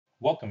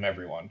Welcome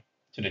everyone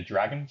to the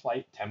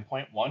Dragonflight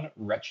 10.1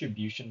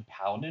 Retribution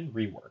Paladin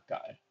Rework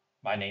Guide.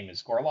 My name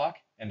is Gorelock,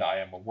 and I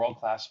am a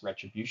world-class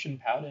Retribution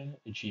Paladin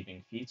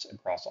achieving feats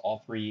across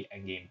all three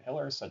endgame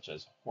pillars such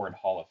as Horde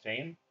Hall of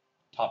Fame,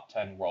 Top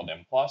 10 World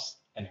M+,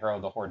 and Hero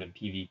of the Horde in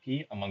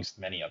PvP, amongst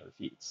many other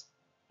feats.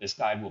 This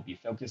guide will be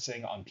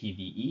focusing on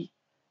PvE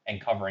and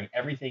covering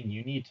everything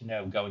you need to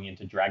know going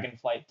into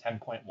Dragonflight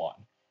 10.1,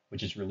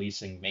 which is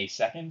releasing May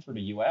 2nd for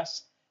the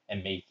US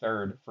and May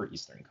 3rd for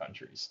Eastern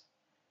countries.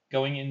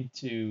 Going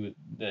into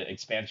the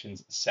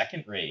expansion's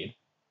second raid,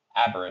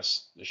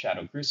 Aberrus, the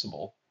Shadowed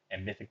Crucible,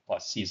 and Mythic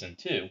Plus Season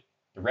 2,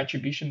 the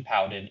Retribution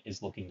Paladin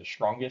is looking the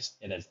strongest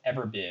it has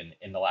ever been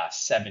in the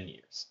last 7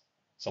 years.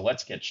 So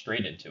let's get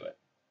straight into it.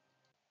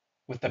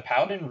 With the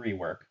Paladin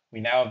rework, we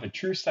now have a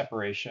true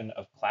separation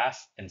of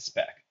class and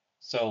spec.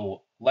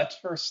 So let's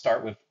first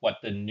start with what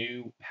the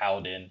new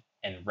Paladin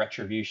and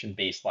Retribution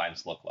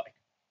baselines look like.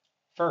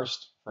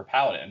 First, for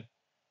Paladin,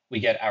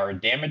 we get our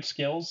damage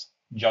skills,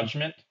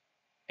 Judgment,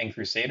 and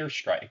Crusader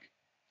Strike,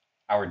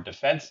 our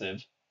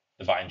defensive,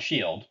 Divine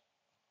Shield,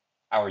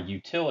 our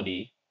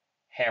utility,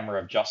 Hammer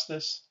of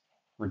Justice,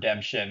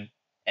 Redemption,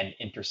 and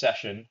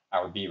Intercession,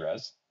 our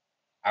V-Res,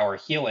 our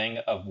healing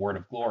of Word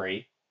of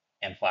Glory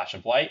and Flash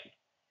of Light,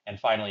 and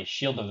finally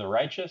Shield of the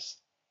Righteous,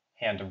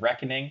 Hand of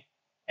Reckoning,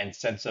 and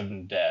Sense of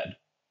the Dead,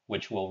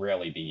 which will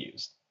rarely be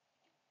used.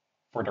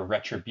 For the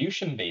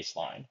Retribution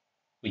baseline,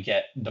 we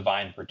get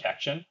Divine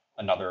Protection,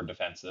 another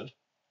defensive,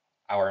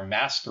 our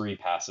Mastery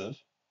passive,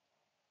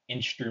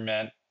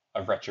 Instrument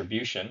of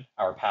Retribution,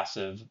 our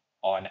passive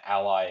on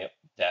ally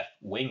death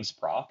wings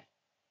proc,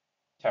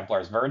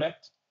 Templar's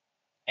Verdict,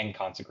 and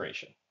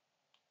Consecration.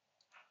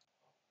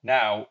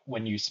 Now,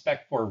 when you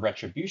spec for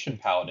Retribution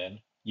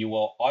Paladin, you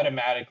will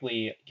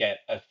automatically get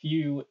a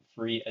few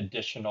free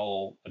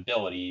additional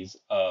abilities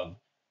of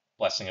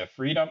Blessing of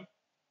Freedom,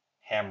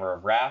 Hammer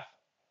of Wrath,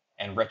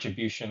 and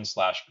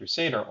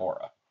Retribution/Crusader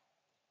aura.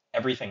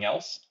 Everything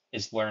else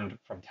is learned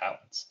from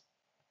talents.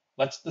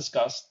 Let's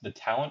discuss the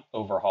talent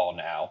overhaul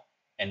now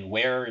and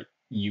where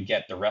you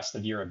get the rest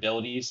of your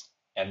abilities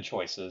and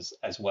choices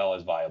as well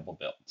as viable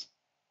builds.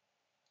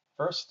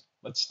 First,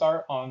 let's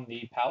start on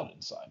the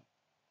Paladin side.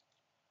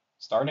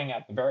 Starting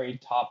at the very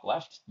top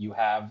left, you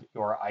have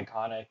your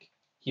iconic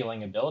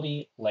healing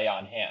ability, Lay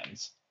on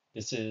Hands.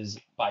 This is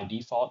by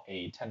default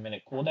a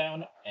 10-minute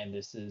cooldown, and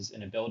this is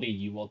an ability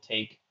you will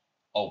take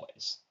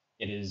always.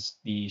 It is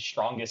the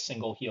strongest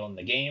single heal in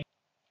the game.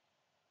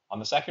 On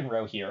the second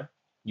row here,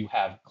 you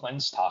have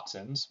Cleanse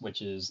Toxins,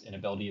 which is an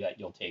ability that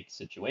you'll take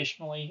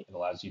situationally. It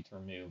allows you to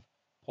remove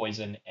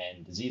poison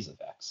and disease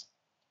effects.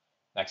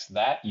 Next to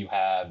that, you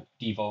have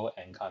Devo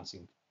and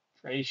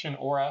Concentration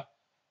Aura.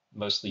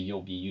 Mostly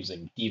you'll be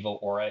using Devo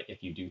Aura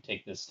if you do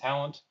take this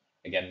talent.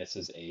 Again, this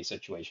is a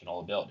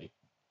situational ability.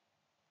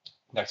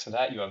 Next to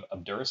that, you have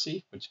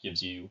Obduracy, which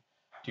gives you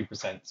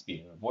 2%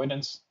 speed and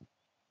avoidance.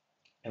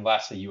 And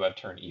lastly, you have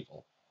Turn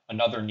Evil,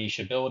 another niche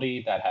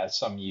ability that has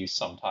some use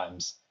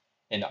sometimes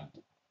in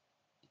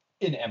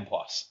M+.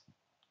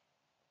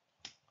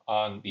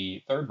 On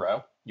the third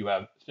row, you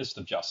have Fist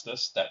of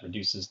Justice that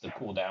reduces the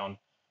cooldown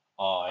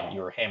on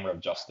your Hammer of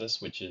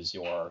Justice, which is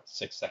your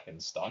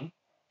 6-second stun.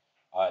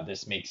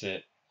 This makes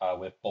it,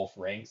 with both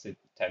ranks, it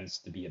tends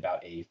to be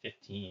about a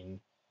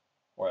 15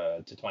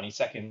 to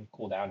 20-second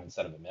cooldown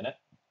instead of a minute.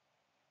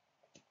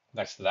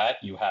 Next to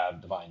that, you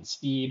have Divine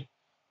Speed,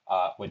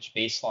 which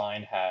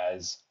baseline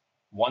has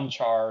 1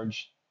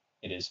 charge.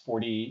 It is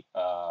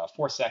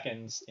 4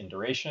 seconds in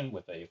duration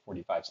with a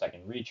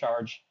 45-second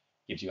recharge.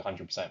 Gives you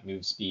 100%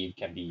 move speed,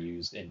 can be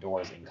used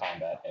indoors, in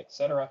combat,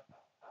 etc.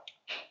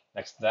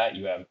 Next to that,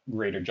 you have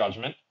Greater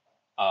Judgment.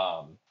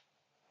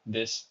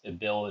 This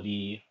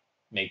ability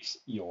makes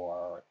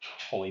your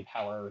Holy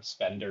Power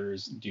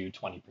spenders do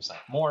 20%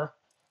 more.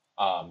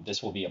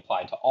 This will be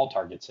applied to all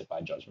targets hit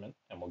by Judgment,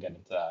 and we'll get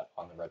into that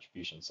on the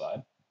Retribution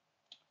side.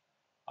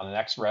 On the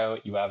next row,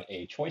 you have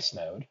a choice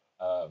node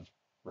of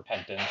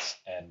Repentance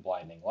and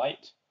Blinding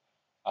Light.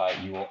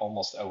 You will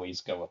almost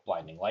always go with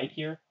Blinding Light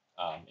here.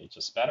 It's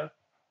just better.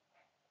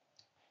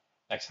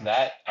 Next to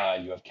that,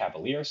 you have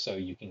Cavalier, so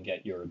you can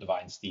get your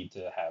Divine Steed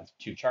to have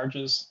 2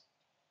 charges.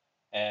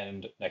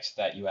 And next to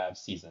that, you have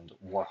Seasoned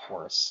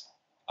Warhorse,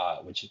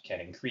 which can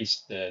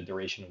increase the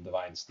duration of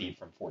Divine Steed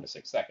from 4 to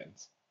 6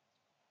 seconds.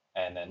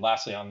 And then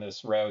lastly on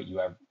this row, you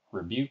have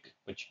Rebuke,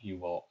 which you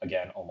will,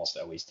 again, almost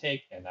always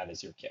take, and that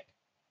is your kick.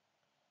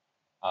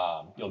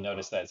 You'll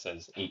notice that it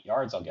says 8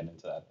 yards. I'll get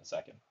into that in a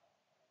second.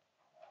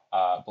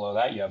 Below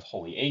that, you have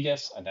Holy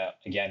Aegis, and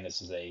again,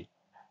 this is a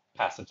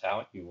passive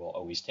talent. You will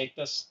always take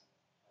this.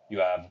 You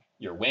have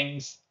your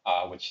Wings,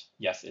 which,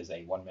 yes, is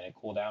a 1-minute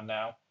cooldown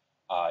now.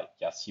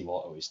 Yes, you will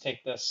always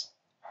take this.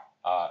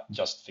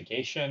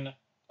 Justification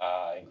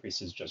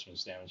increases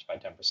Judgment's damage by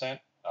 10%.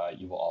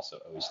 You will also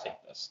always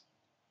take this.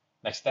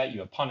 Next to that, you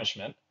have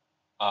Punishment.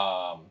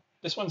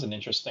 This one's an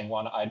interesting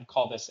one. I'd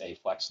call this a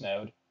flex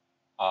node.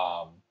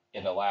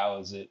 It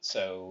allows it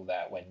so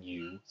that when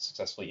you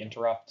successfully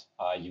interrupt,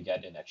 you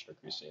get an extra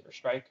Crusader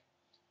Strike.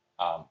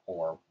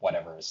 or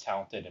whatever is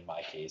talented. In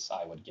my case,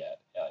 I would get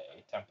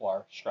a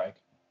Templar Strike.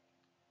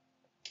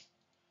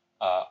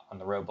 On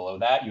the row below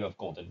that, you have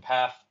Golden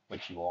Path,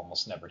 which you will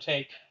almost never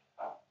take.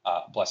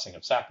 Blessing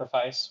of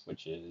Sacrifice,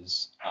 which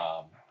is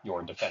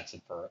your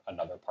defensive for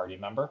another party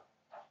member.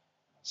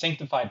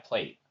 Sanctified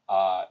Plate,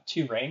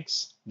 2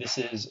 ranks. This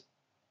is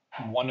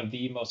one of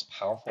the most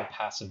powerful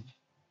passive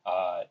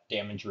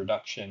damage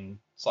reduction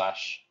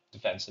 /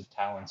 defensive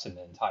talents in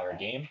the entire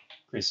game.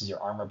 Increases your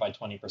armor by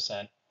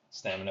 20%,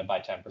 stamina by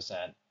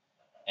 10%,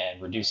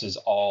 and reduces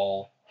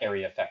all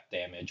area effect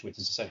damage, which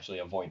is essentially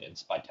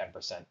avoidance, by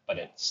 10%, but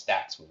it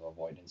stacks with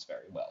avoidance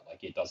very well.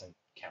 Like, it doesn't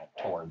count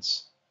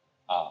towards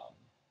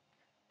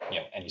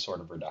any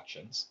sort of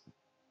reductions.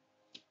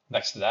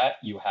 Next to that,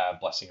 you have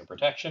Blessing of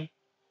Protection.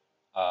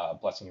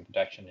 Blessing of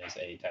Protection is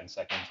a 10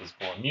 seconds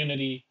physical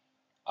immunity,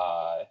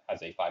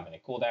 has a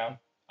 5-minute cooldown.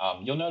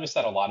 You'll notice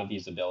that a lot of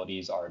these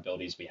abilities are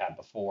abilities we had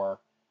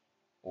before,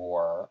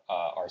 or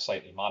are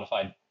slightly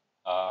modified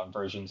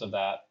versions of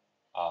that.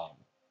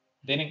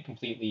 They didn't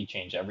completely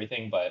change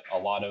everything, but a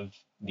lot of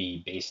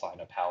the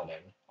baseline of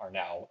Paladin are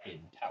now in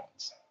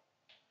talents.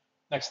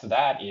 Next to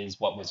that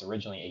is what was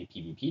originally a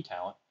PvP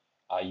talent.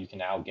 You can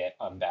now get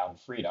Unbound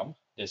Freedom.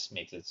 This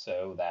makes it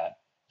so that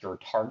your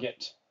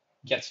target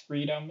gets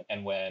freedom,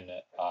 and when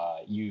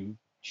you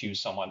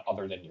choose someone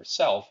other than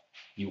yourself,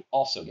 you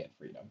also get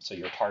freedom. So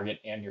your target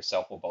and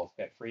yourself will both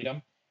get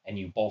freedom, and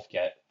you both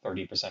get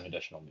 30%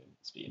 additional movement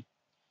speed.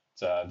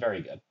 It's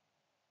very good.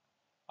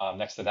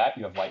 Next to that,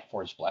 you have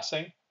Lightforged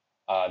Blessing.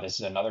 This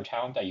is another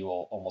talent that you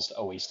will almost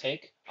always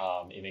take.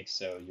 It makes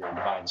so your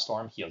Divine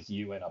Storm heals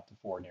you and up to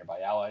 4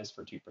 nearby allies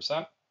for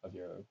 2% of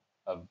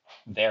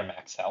their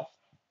max health.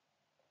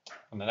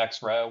 On the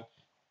next row,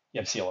 you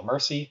have Seal of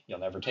Mercy. You'll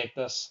never take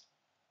this.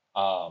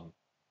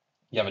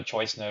 You have a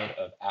choice node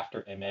of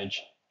After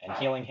Image and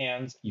Healing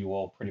Hands. You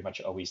will pretty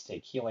much always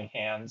take Healing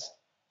Hands.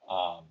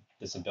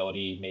 This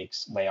ability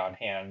makes Lay on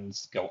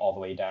Hands go all the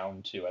way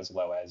down to as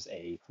low as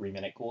a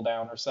 3-minute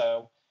cooldown or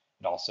so.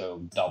 It also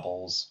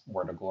doubles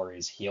Word of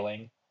Glory's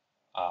healing.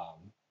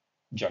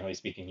 Generally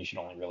speaking, you should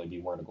only really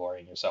be Word of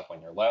Glorying yourself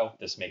when you're low.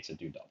 This makes it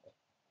do double.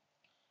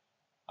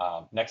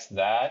 Next to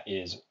that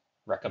is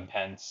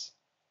Recompense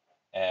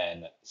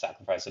and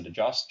Sacrifice of the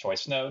Just,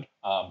 choice node.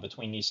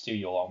 Between these two,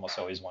 you'll almost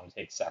always want to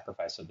take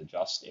Sacrifice of the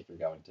Just if you're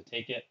going to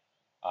take it.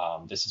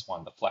 This is one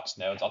of the flex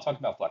nodes. I'll talk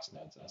about flex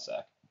nodes in a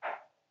sec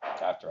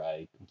after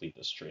I complete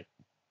this tree.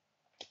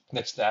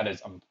 Next to that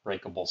is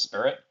Unbreakable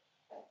Spirit.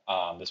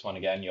 This one,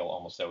 again, you'll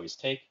almost always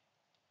take.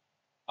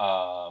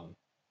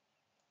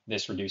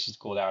 This reduces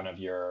cooldown of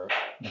your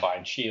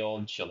Divine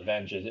Shield, Shield of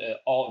Vengeance,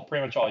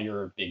 pretty much all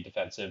your big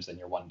defensives and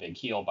your one big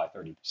heal by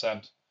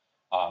 30%.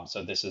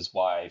 So this is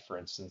why, for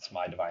instance,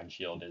 my Divine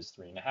Shield is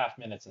 3.5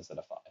 minutes instead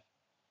of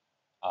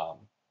 5.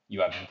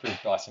 You have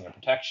Improved Blessing of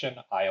Protection.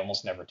 I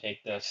almost never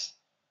take this,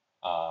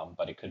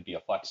 but it could be a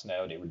flex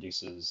node. It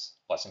reduces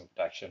Blessing of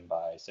Protection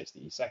by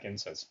 60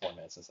 seconds, so it's 4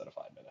 minutes instead of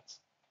 5 minutes.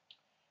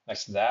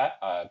 Next to that,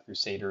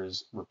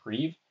 Crusader's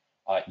Reprieve.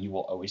 You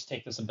will always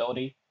take this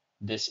ability.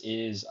 This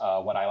is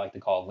what I like to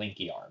call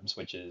Linky Arms,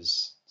 which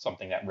is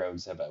something that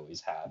rogues have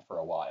always had for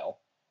a while.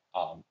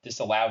 This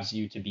allows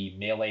you to be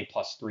melee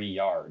plus 3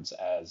 yards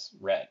as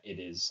red. It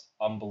is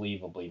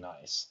unbelievably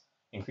nice.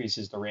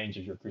 Increases the range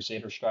of your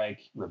Crusader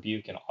Strike,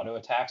 Rebuke, and auto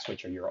attacks,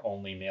 which are your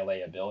only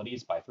melee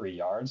abilities, by 3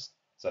 yards.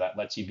 So that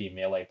lets you be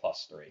melee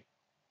plus 3.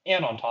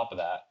 And on top of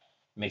that,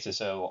 makes it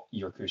so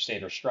your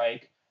Crusader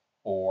Strike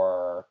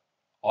or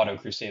Auto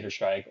Crusader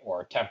Strike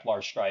or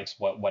Templar Strikes,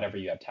 whatever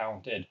you have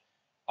talented,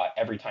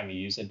 every time you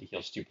use it, it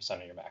heals 2%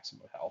 of your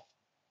maximum health.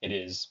 It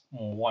is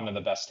one of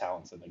the best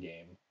talents in the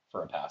game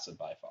for a passive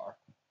by far.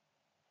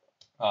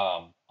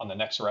 On the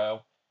next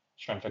row,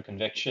 Strength of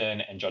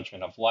Conviction and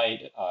Judgment of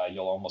Light.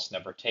 You'll almost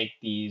never take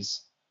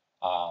these.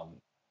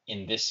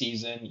 In this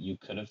season, you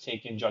could have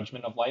taken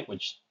Judgment of Light,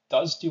 which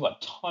does do a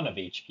ton of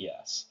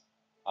HPS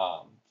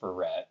for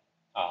red,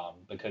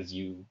 because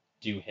you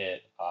do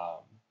hit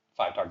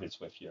 5 targets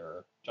with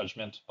your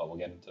Judgment, but we'll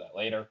get into that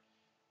later.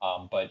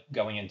 But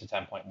going into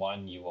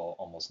 10.1, you will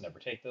almost never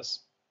take this.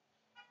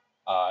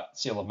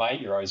 Seal of Might,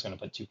 you're always going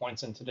to put 2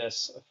 points into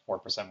this,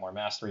 4% more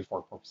mastery,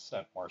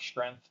 4% more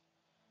strength.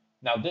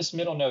 Now, this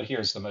middle node here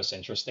is the most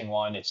interesting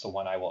one. It's the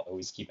one I will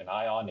always keep an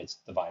eye on. It's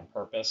Divine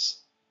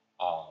Purpose.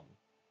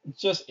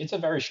 It's a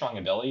very strong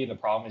ability. The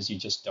problem is you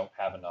just don't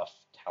have enough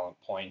talent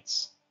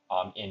points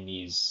in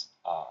these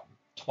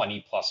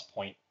 20 plus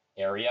point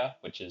area,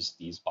 which is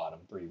these bottom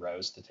 3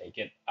 rows, to take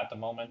it at the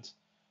moment.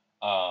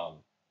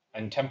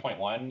 In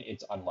 10.1,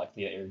 it's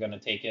unlikely that you're going to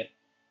take it.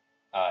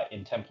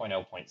 In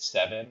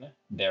 10.0.7,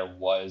 there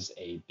was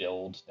a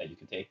build that you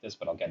could take this,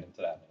 but I'll get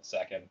into that in a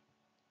second.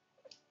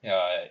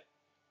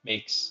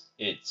 Makes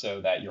it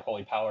so that your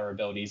Holy Power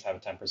abilities have a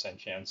 10%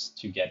 chance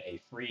to get a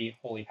free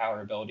Holy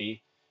Power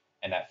ability,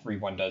 and that free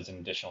one does an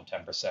additional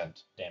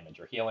 10% damage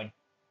or healing.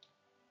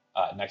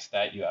 Next to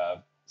that, you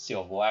have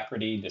Seal of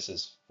Alacrity. This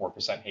is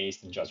 4%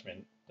 haste, and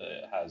Judgment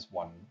has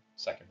 1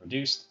 second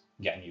reduced.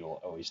 Again, you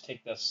will always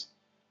take this.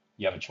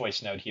 You have a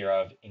choice node here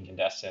of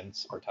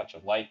Incandescence or Touch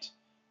of Light.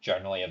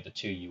 Generally, of the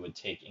two, you would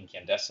take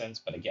Incandescence,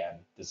 but again,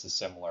 this is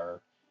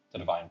similar to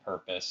Divine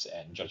Purpose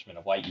and Judgment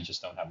of Light. You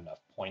just don't have enough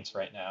points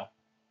right now.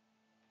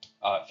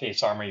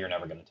 Face Armor, you're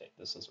never going to take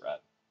this as red.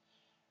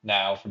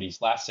 Now, for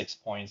these last 6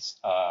 points,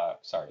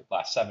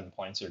 last 7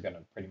 points, you're going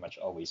to pretty much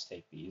always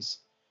take these.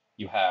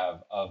 You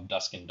have Of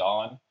Dusk and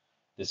Dawn.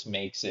 This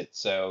makes it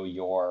so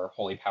your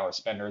Holy Power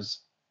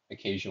spenders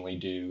occasionally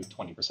do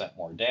 20%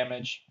 more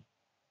damage.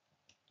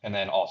 And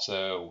then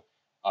also,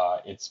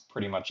 it's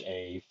pretty much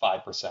a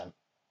 5%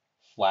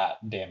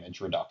 flat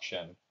damage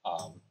reduction,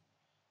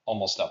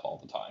 almost up all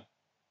the time.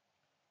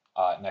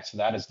 Next to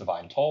that is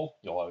Divine Toll.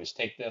 You'll always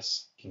take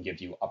this. Can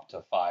give you up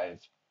to 5,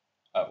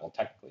 well,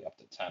 technically up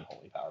to 10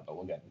 Holy Power, but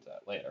we'll get into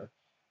that later.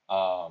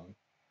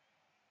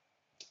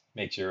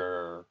 Makes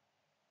your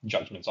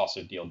judgments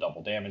also deal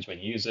double damage when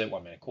you use it.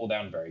 1 minute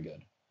cooldown, very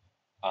good.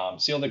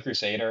 Seal the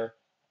Crusader.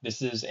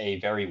 This is a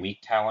very weak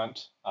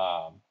talent,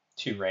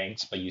 2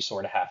 ranks, but you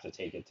sort of have to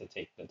take it to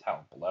take the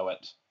talent below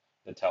it.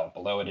 The talent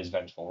below it is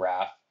Vengeful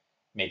Wrath.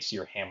 Makes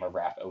your Hammer of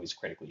Wrath always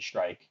critically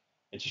strike.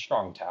 It's a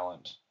strong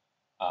talent.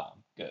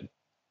 Good.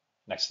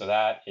 Next to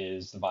that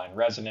is Divine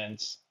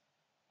Resonance.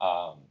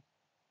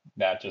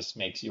 That just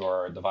makes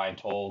your Divine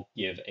Toll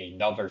give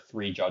another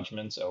 3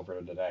 judgments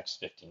over the next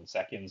 15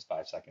 seconds,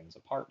 5 seconds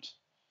apart.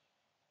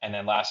 And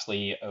then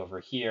lastly, over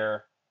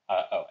here,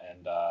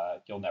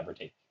 you'll never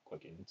take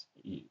Quickened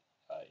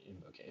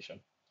Invocation.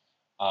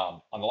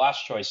 On the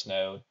last choice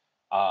node,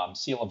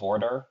 Seal of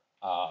Order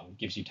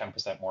gives you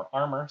 10% more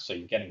armor, so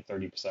you're getting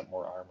 30%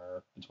 more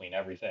armor between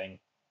everything.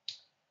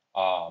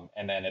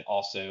 And then it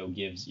also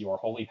gives your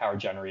Holy Power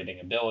generating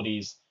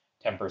abilities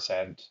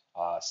 10%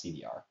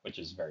 CDR, which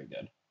is very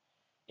good.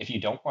 If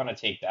you don't want to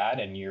take that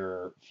and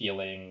you're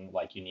feeling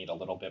like you need a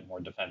little bit more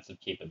defensive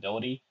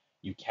capability,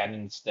 you can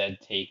instead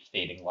take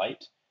Fading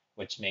Light,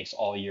 which makes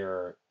all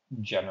your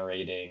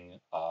generating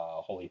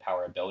Holy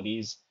Power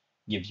abilities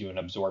give you an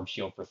Absorb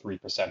Shield for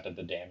 3% of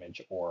the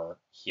damage or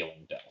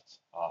healing dealt.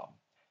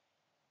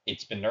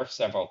 It's been nerfed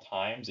several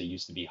times. It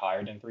used to be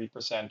higher than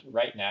 3%.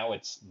 Right now,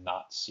 it's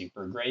not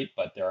super great,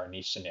 but there are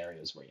niche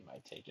scenarios where you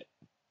might take it.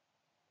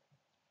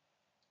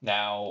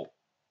 Now,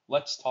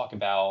 let's talk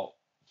about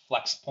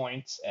flex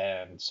points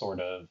and sort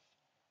of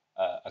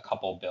a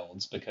couple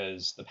builds,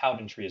 because the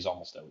Paladin tree is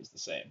almost always the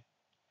same.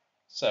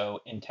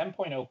 So in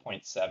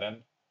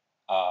 10.0.7,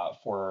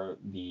 for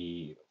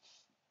the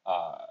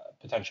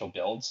potential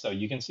builds, so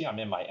you can see I'm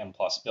in my M+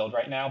 build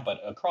right now,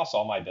 but across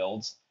all my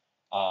builds,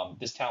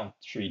 this talent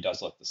tree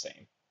does look the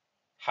same.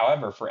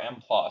 However, for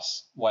M+,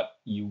 what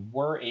you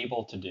were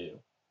able to do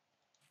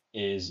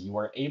is you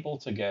were able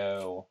to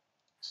go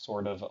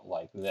sort of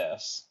like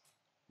this,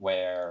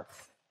 where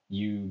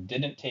you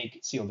didn't take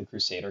Seal the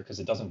Crusader because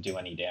it doesn't do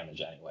any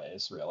damage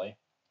anyways, really.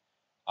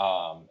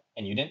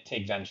 And you didn't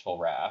take Vengeful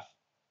Wrath,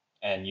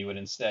 and you would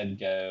instead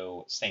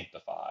go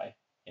Sanctify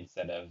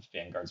instead of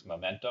Vanguard's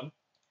Momentum.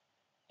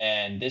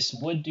 And this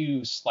would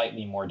do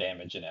slightly more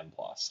damage in M+,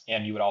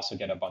 and you would also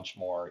get a bunch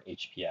more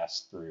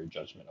HPS through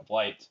Judgment of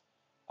Light.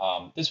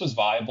 This was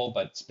viable,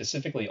 but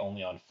specifically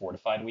only on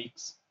Fortified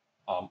weeks.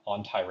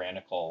 On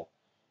Tyrannical,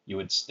 you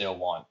would still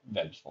want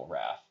Vengeful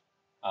Wrath.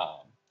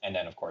 And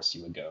then, of course,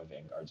 you would go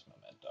Vanguard's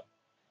Momentum.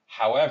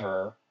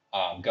 However,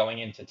 going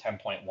into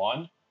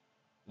 10.1,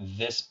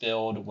 that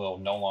build will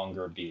no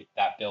longer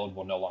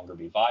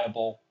be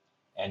viable,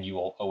 and you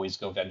will always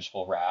go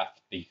Vengeful Wrath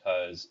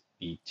because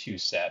the 2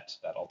 set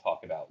that I'll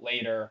talk about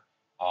later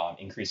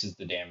increases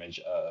the damage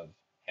of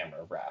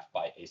Hammer of Wrath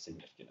by a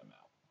significant amount.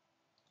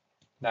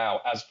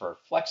 Now, as for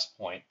flex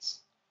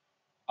points,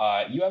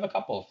 you have a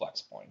couple of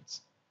flex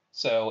points.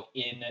 So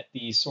in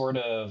the sort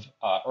of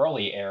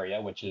early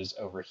area, which is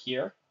over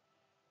here,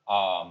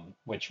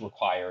 which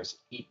requires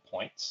 8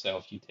 points. So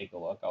if you take a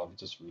look, I'll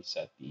just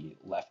reset the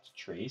left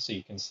tree so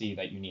you can see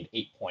that you need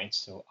 8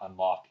 points to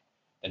unlock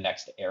the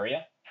next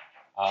area.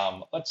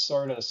 Let's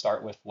sort of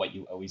start with what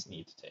you always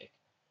need to take.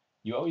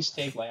 You always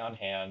take Lay on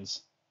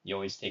Hands, you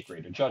always take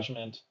Greater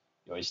Judgment,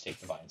 you always take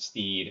Divine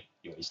Steed,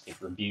 you always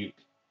take Rebuke,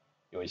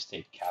 you always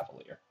take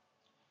Cavalier.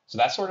 So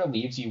that sort of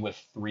leaves you with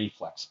 3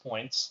 flex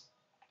points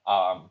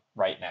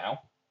right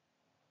now.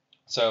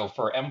 So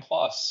for M+,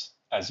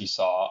 as you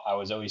saw, I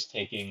was always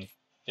taking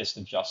Fist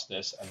of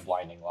Justice and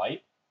Blinding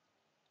Light.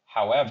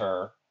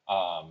 However,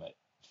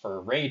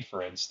 for Raid,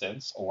 for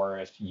instance, or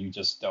if you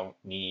just don't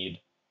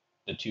need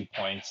the 2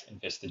 points in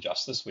Fist of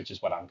Justice, which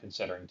is what I'm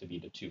considering to be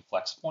the 2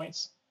 flex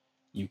points,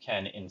 you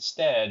can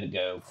instead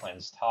go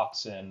Cleanse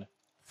Toxin,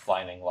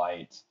 Blinding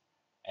Light,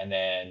 and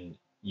then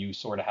you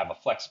sort of have a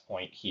flex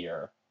point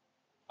here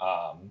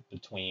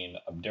between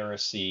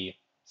Aberrus,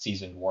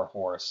 Seasoned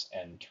Warhorse,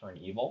 and Turn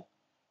Evil.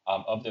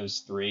 Of those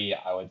 3,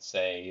 I would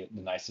say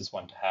the nicest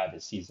one to have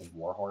is Seasoned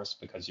Warhorse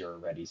because you're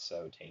already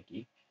so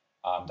tanky.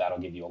 That'll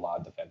give you a lot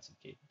of defensive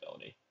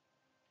capability.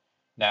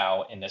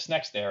 Now, in this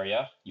next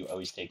area, you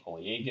always take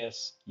Holy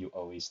Aegis, you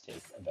always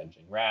take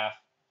Avenging Wrath,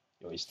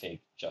 you always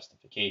take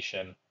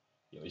Justification,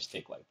 you always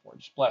take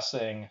Lightforged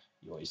Blessing,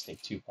 you always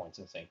take 2 points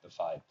in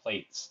Sanctified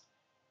Plates,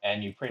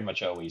 and you pretty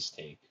much always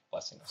take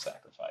Blessing of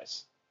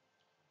Sacrifice.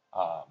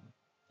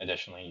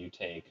 Additionally, you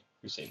take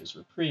Crusader's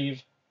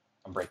Reprieve,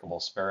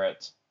 Unbreakable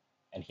Spirit,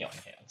 and Healing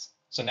Hands.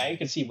 So now you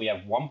can see we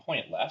have 1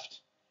 point left,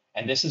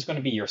 and this is going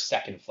to be your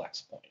second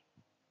flex point.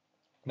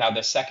 Now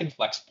the second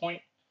flex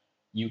point,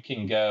 you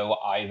can go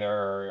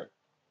either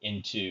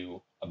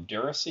into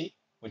Aberrus,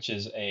 which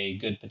is a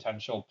good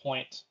potential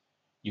point.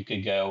 You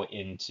could go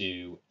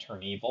into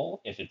Turn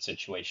Evil if it's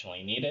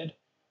situationally needed,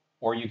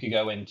 or you could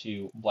go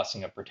into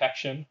Blessing of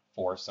Protection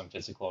for some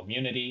physical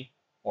immunity,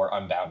 or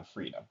Unbound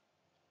Freedom.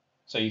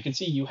 So you can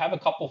see you have a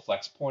couple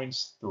flex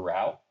points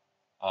throughout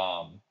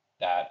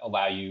that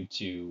allow you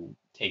to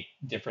take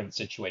different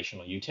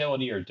situational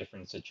utility or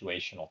different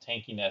situational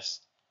tankiness.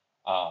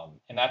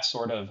 And that's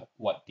sort of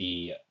what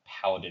the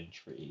Paladin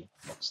tree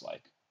looks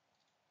like.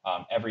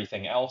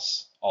 Everything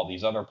else, all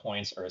these other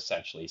points, are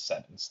essentially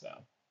set in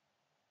stone.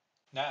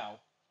 Now,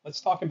 let's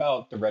talk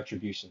about the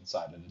Retribution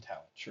side of the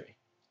talent tree.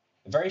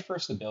 The very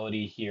first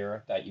ability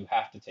here that you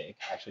have to take,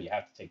 actually you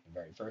have to take the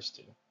very first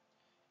two,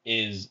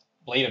 is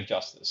Blade of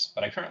Justice,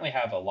 but I currently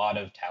have a lot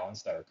of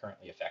talents that are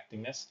currently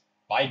affecting this.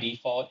 By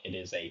default, it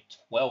is a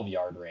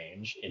 12-yard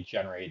range. It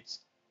generates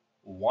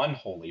 1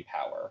 holy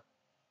power,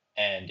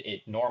 and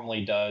it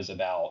normally does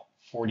about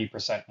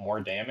 40% more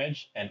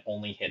damage and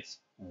only hits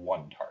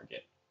 1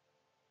 target.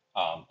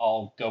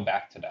 I'll go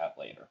back to that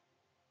later.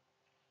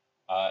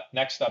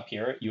 Next up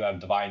here, you have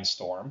Divine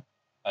Storm.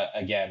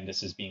 Again,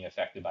 this is being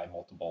affected by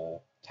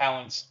multiple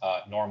talents.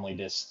 Normally,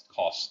 this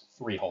costs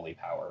 3 holy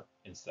power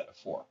instead of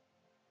 4.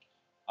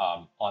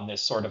 On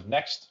this sort of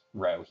next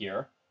row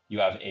here, you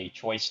have a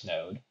choice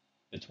node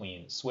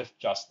between Swift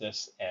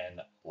Justice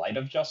and Light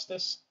of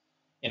Justice.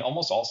 In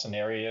almost all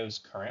scenarios,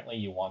 currently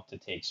you want to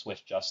take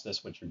Swift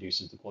Justice, which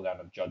reduces the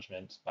cooldown of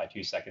Judgment by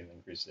 2 seconds and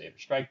increases the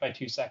Strike by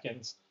 2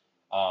 seconds.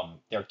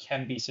 There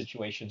can be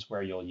situations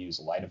where you'll use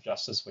Light of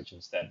Justice, which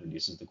instead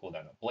reduces the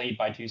cooldown of Blade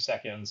by 2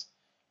 seconds.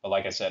 But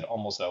like I said,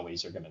 almost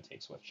always you're going to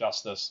take Swift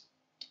Justice.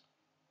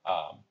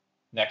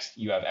 Next,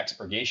 you have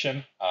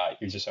Expurgation.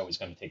 You're just always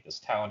going to take this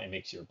talent. It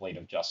makes your Blade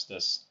of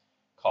Justice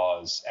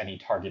cause any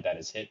target that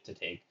is hit to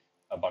take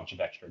a bunch of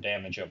extra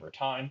damage over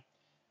time.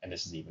 And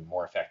this is even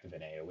more effective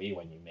in AoE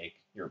when you make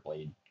your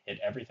blade hit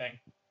everything.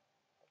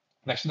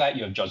 Next to that,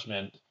 you have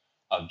Judgment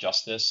of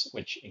Justice,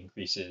 which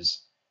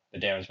increases the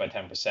damage by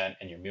 10%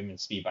 and your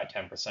movement speed by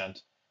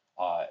 10%.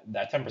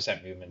 That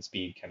 10% movement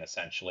speed can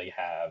essentially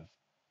have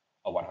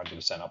a 100%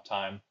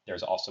 uptime.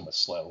 There's also a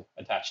slow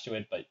attached to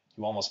it, but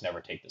you almost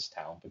never take this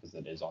talent because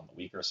it is on the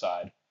weaker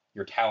side.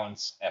 Your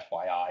talents,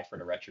 FYI, for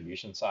the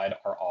Retribution side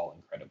are all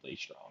incredibly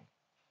strong.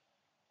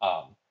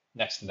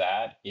 Next to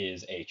that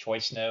is a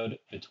choice node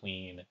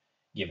between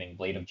giving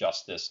Blade of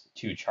Justice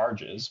 2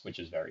 charges, which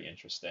is very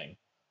interesting,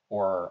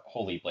 or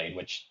Holy Blade,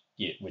 which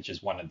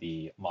is one of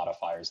the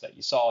modifiers that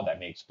you saw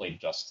that makes Blade of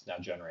Justice now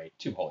generate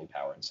 2 holy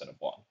power instead of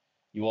 1.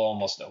 You will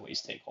almost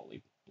always take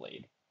Holy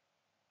Blade.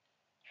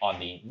 On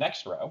the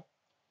next row,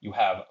 you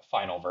have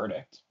Final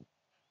Verdict.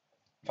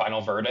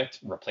 Final Verdict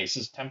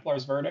replaces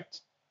Templar's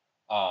Verdict.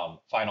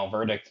 Final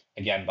Verdict,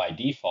 again by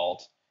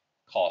default,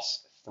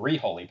 costs 3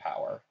 holy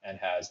power and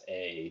has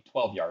a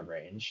 12-yard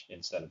range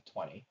instead of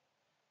 20.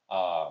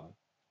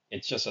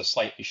 It's just a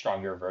slightly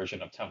stronger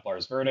version of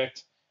Templar's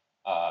Verdict.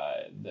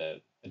 The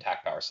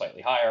attack power is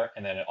slightly higher,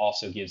 and then it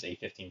also gives a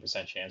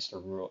 15% chance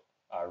to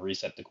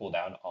reset the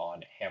cooldown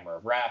on Hammer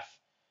of Wrath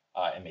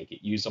and make it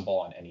usable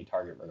on any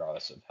target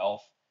regardless of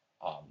health,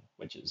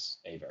 which is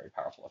a very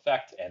powerful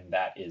effect, and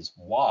that is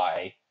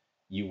why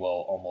you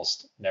will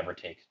almost never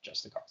take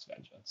Justicar's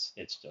Vengeance.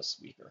 It's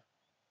just weaker.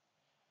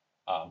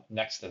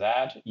 Next to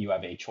that, you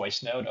have a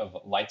choice node of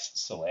Light's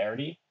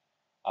Celerity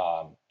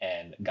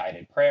and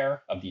Guided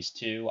Prayer. Of these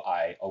two,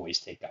 I always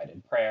take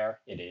Guided Prayer.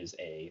 It is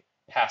a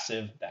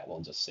passive that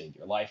will just save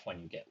your life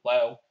when you get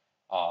low,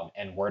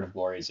 and Word of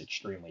Glory is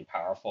extremely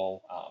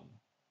powerful.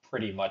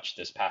 Pretty much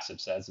this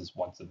passive says is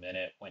once a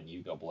minute when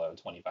you go below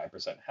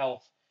 25%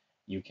 health,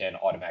 you can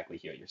automatically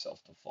heal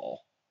yourself to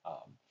full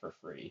for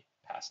free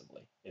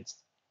passively.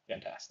 It's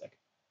fantastic.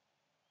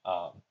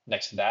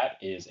 Next to that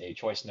is a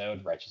choice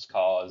node, Righteous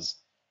Cause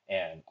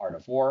and Art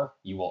of War.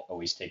 You will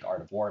always take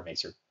Art of War. It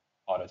makes your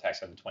auto attacks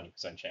have a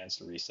 20% chance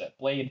to reset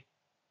Blade.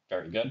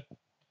 Very good.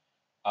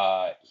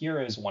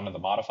 Here is one of the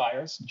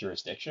modifiers,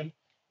 Jurisdiction.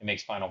 It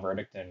makes Final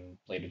Verdict and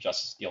Blade of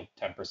Justice deal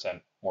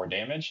 10% more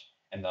damage.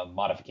 And the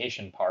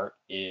modification part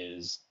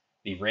is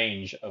the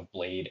range of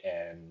Blade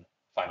and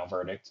Final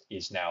Verdict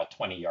is now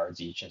 20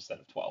 yards each instead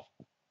of 12.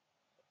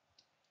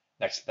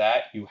 Next to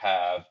that, you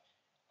have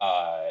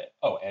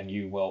and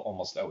you will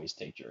almost always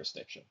take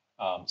Jurisdiction.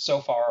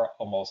 So far,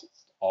 almost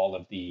all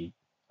of the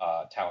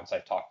talents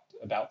I've talked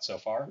about so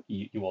far,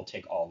 you will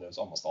take all of those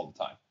almost all the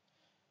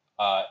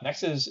time.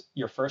 Next is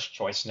your first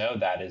choice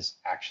node. That is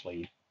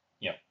actually,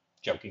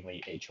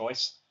 jokingly a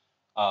choice.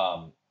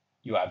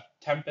 You have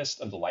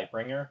Tempest of the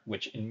Lightbringer,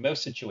 which in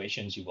most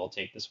situations you will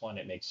take this one.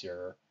 It makes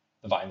your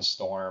Divine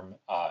Storm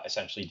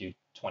essentially do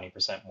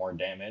 20% more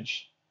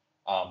damage.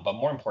 But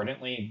more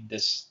importantly,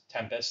 this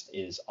Tempest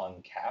is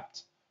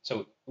uncapped.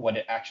 So what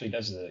it actually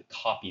does is it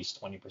copies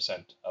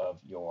 20% of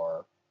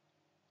your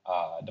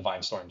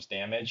Divine Storm's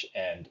damage,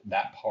 and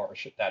that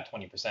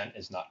 20%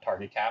 is not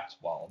target capped,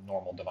 while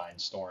normal Divine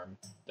Storm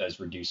does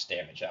reduce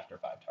damage after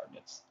 5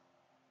 targets.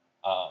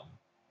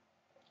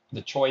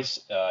 The choice,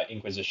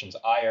 Inquisition's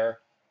Ire,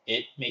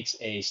 it makes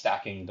a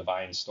stacking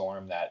Divine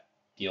Storm that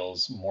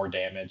deals more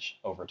damage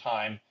over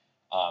time.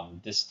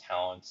 This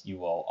talent you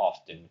will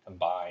often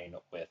combine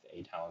with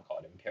a talent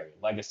called Imperial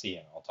Legacy,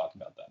 and I'll talk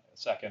about that in a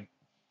second.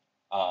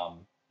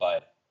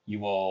 But you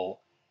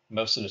will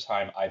most of the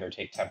time either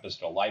take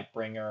Tempest or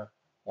Lightbringer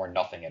or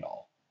nothing at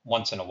all.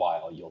 Once in a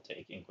while, you'll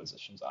take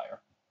Inquisition's Ire.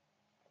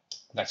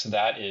 Next to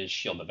that is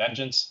Shield of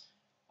Vengeance.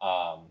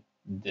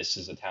 This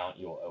is a talent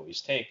you will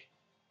always take.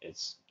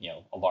 It's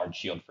a large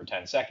shield for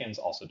 10 seconds,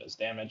 also does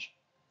damage.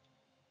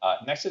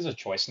 Next is a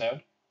choice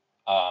node.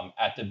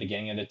 At the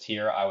beginning of the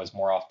tier, I was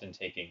more often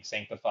taking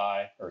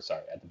Sanctify,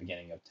 at the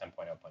beginning of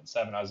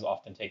 10.0.7, I was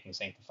often taking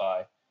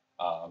Sanctify.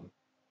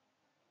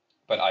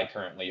 But I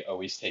currently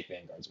always take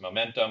Vanguard's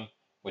Momentum,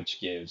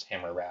 which gives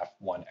Hammer Wrath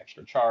 1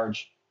 extra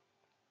charge.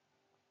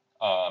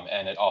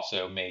 And it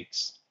also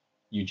makes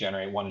you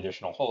generate 1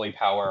 additional holy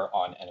power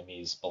on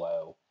enemies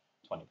below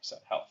 20%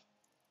 health.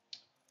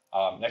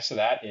 Next to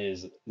that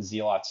is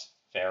Zealot's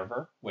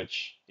Fervor,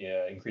 which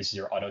increases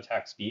your auto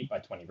attack speed by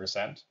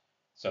 20%.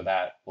 So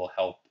that will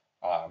help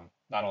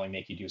not only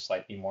make you do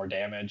slightly more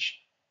damage,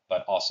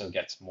 but also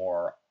gets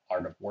more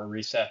Art of War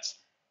resets.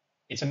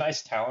 It's a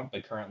nice talent,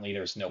 but currently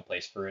there's no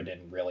place for it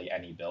in really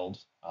any build.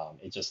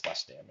 It's just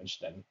less damage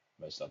than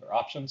most other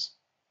options.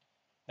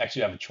 Next,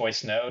 you have a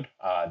choice node.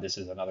 This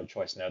is another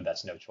choice node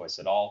that's no choice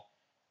at all.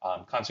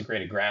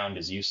 Consecrated Ground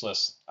is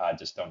useless.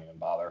 Just don't even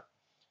bother.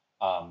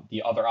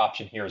 The other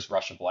option here is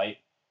Rush of Light.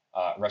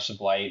 Rush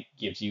of Light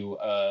gives you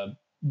a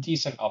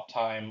decent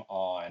uptime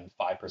on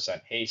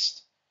 5%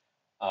 haste.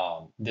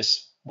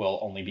 This will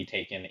only be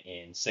taken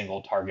in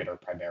single target or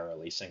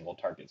primarily single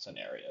target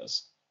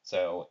scenarios.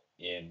 So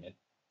in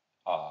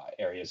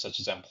areas such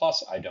as M+,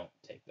 I don't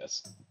take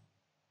this.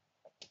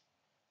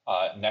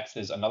 Next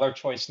is another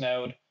choice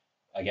node.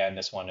 Again,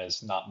 this one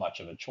is not much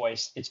of a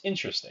choice. It's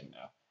interesting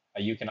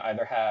though. You can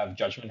either have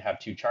Judgment have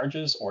 2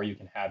 charges, or you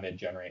can have it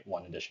generate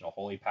 1 additional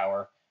holy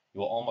power.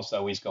 You will almost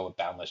always go with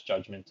Boundless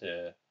Judgment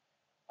to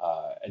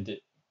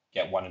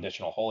get 1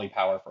 additional holy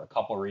power for a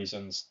couple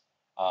reasons.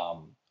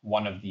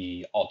 One of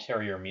the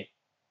ulterior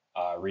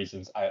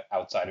reasons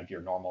outside of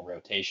your normal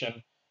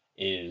rotation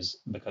is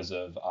because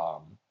of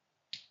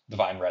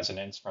Divine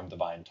Resonance from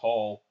Divine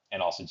Toll,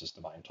 and also just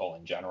Divine Toll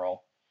in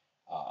general.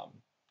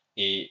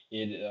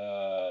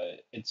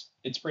 It's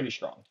pretty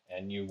strong,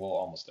 and you will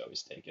almost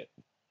always take it.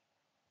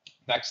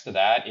 Next to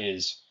that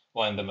is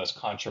one of the most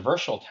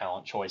controversial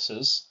talent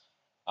choices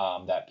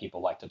that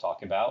people like to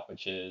talk about,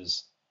 which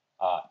is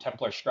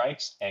Templar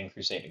Strikes and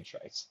Crusading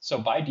Strikes. So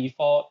by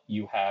default,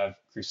 you have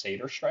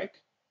Crusader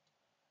Strike,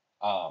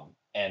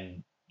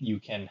 and you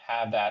can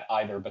have that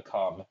either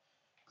become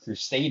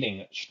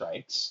Crusading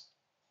Strikes,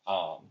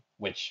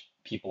 which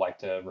people like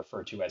to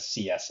refer to as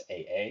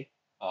CSAA.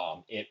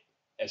 It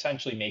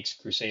essentially makes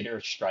Crusader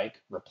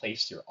Strike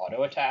replace your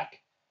auto attack.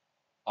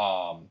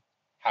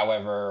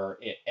 However,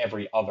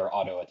 every other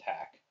auto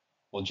attack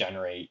will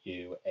generate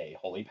you a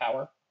holy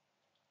power.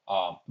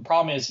 The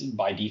problem is,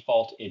 by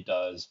default, it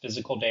does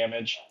physical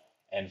damage,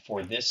 and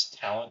for this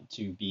talent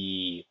to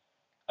be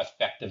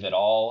effective at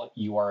all,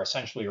 you are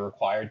essentially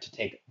required to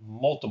take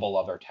multiple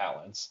other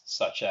talents,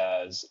 such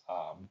as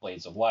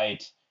Blades of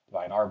Light,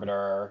 Divine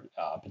Arbiter,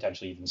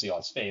 potentially even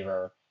Zealot's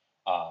Favor,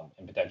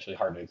 and potentially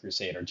Hardened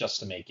Crusader,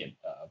 just to make it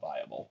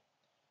viable.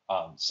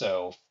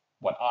 So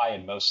what I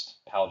and most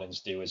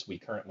Paladins do is we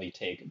currently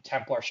take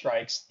Templar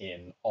Strikes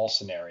in all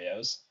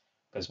scenarios,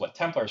 because what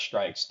Templar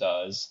Strikes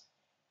does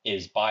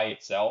is by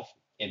itself,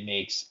 it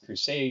makes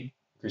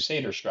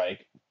Crusader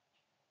Strike,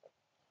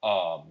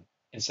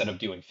 instead of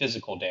doing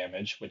physical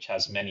damage, which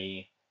has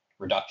many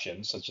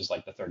reductions, such as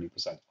like the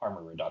 30%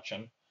 armor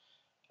reduction,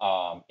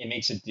 it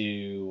makes it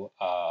do,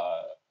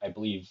 I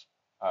believe,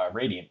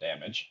 radiant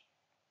damage.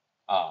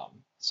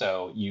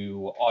 So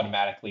you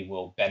automatically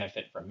will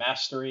benefit from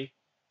Mastery,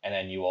 and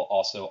then you will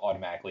also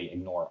automatically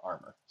ignore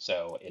armor.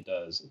 So it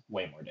does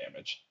way more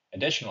damage.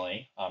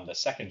 Additionally, the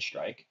second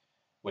strike,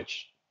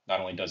 which not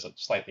only does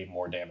slightly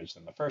more damage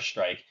than the first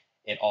strike,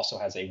 it also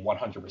has a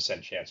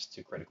 100% chance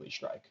to critically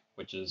strike,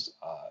 which is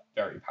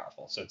very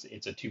powerful. So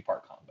it's a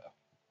 2-part combo.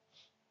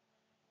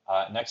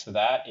 Next to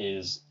that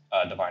is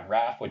Divine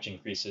Wrath, which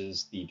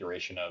increases the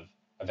duration of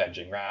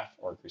Avenging Wrath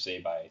or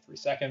Crusade by 3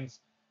 seconds.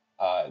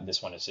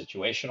 This one is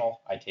situational.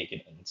 I take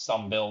it in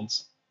some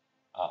builds.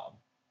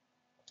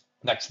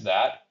 Next to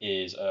that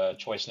is a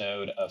choice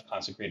node of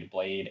Consecrated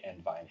Blade and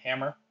Divine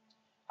Hammer.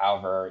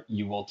 However,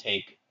 you will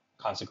take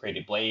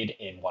Consecrated Blade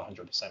in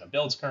 100% of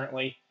builds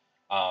currently.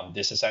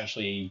 This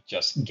essentially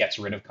just gets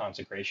rid of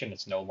Consecration.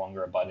 It's no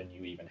longer a button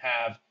you even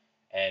have,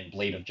 and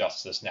Blade of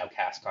Justice now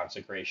casts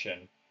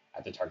Consecration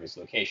at the target's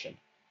location.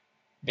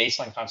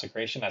 Baseline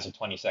Consecration has a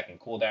 20-second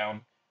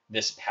cooldown.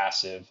 This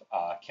passive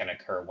can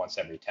occur once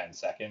every 10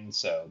 seconds,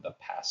 so the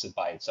passive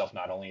by itself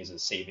not only is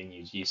it saving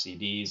you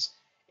GCDs,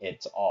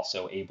 it's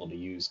also able to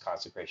use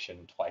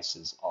Consecration twice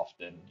as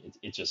often.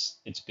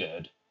 It's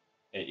good.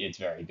 It's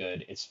very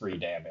good. It's free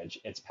damage.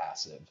 It's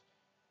passive,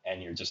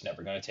 and you're just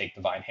never going to take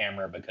Divine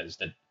Hammer because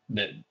the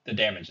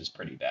damage is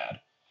pretty bad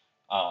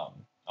on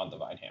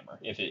Divine Hammer.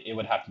 If it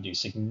would have to do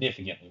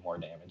significantly more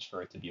damage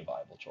for it to be a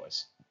viable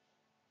choice.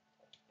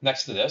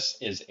 Next to this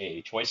is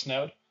a choice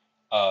node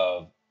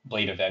of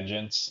Blade of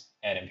Vengeance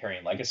and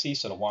Empyrean Legacy.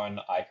 So the one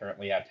I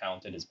currently have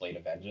talented is Blade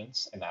of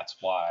Vengeance, and that's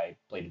why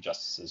Blade of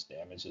Justice's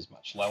damage is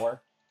much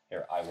lower.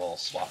 Here, I will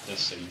swap this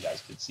so you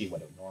guys can see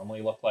what it would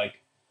normally look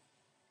like.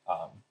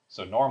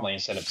 So normally,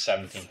 instead of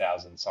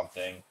 17,000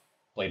 something,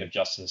 Blade of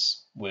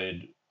Justice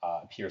would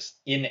pierce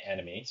in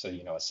enemy, so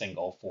a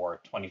single, for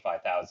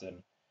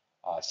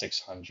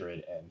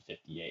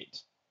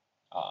 25,658.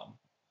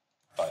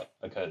 But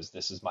because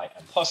this is my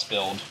M+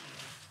 build,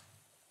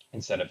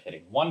 instead of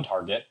hitting one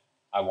target,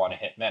 I want to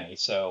hit many.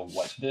 So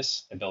what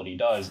this ability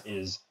does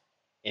is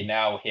it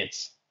now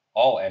hits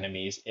all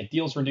enemies. It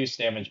deals reduced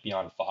damage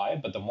beyond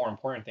 5, but the more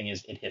important thing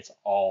is it hits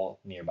all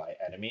nearby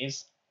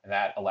enemies, and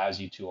that allows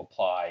you to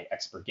apply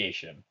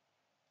Expurgation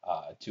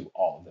to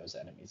all of those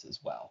enemies as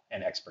well.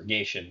 And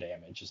Expurgation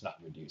damage is not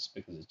reduced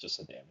because it's just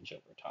a damage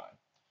over time.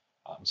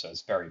 So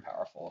it's very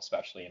powerful,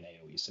 especially in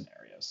AoE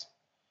scenarios.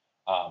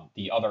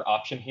 The other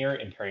option here,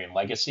 Empyrean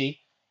Legacy,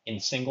 in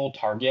single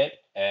target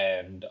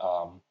and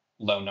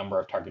low number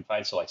of target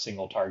fights, so like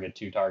single target,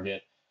 2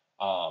 target,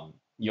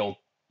 you'll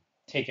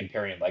take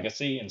Empyrean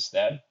Legacy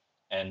instead.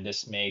 And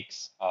this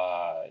makes,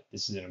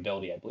 this is an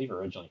ability I believe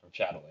originally from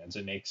Shadowlands.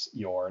 It makes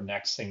your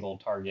next single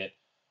target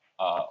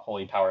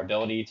Holy Power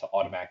ability to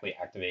automatically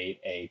activate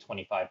a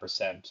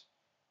 25%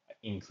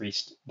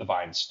 increased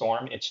Divine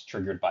Storm. It's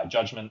triggered by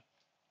Judgment,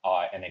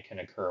 and it can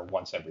occur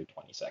once every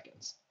 20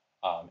 seconds.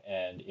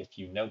 And if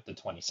you note the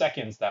 20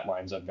 seconds, that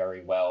lines up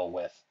very well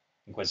with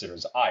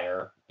Inquisitor's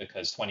Ire,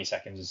 because 20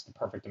 seconds is the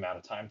perfect amount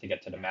of time to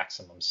get to the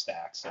maximum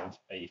stacks of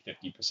a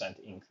 50%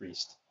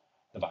 increased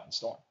Divine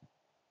Storm.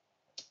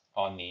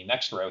 On the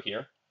next row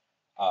here,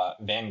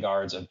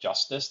 Vanguards of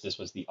Justice. This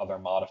was the other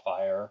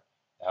modifier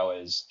that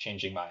was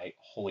changing my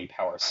Holy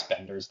Power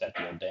spenders that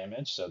deal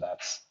damage. So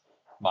that's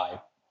my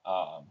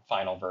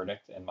Final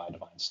Verdict and my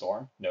Divine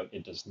Storm. Note,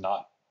 it does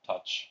not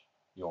touch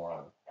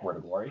your Word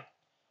of Glory.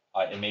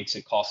 It makes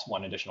it cost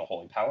 1 additional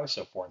Holy Power,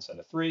 so 4 instead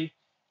of 3,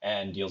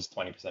 and deals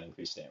 20%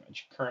 increased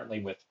damage.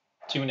 Currently, with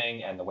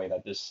tuning and the way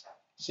that this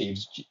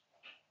saves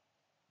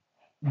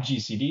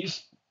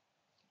GCDs,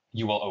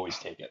 you will always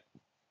take it.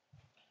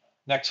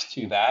 Next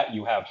to that,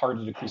 you have Heart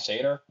of the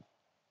Crusader.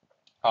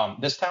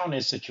 This talent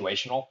is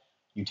situational.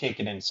 You take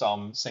it in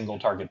some single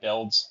target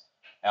builds.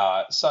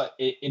 So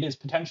it is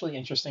potentially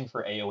interesting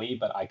for AoE,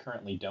 but I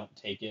currently don't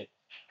take it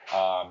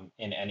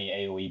in any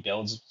AoE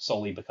builds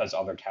solely because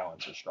other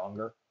talents are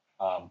stronger.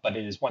 But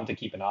it is one to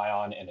keep an eye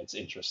on, and it's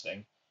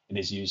interesting. It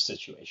is used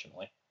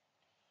situationally.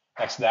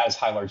 Next to that is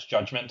High Lord's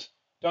Judgment.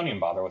 Don't even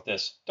bother with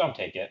this. Don't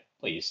take it,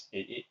 please.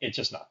 It's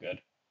just not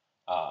good.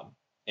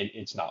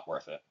 It's not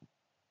worth it.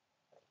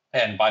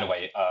 And by the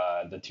way,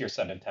 the tier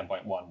set in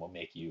 10.1 will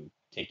make you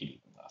take it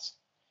even less.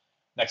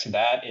 Next to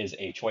that is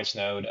a choice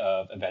node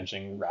of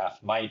Avenging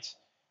Wrath Might,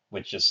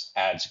 which just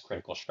adds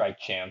critical strike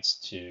chance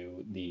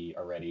to the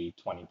already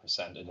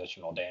 20%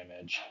 additional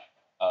damage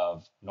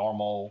of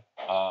normal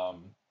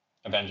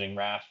Avenging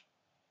Wrath.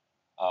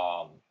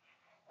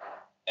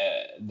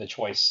 The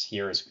choice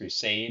here is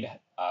Crusade,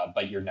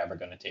 but you're never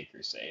going to take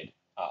Crusade,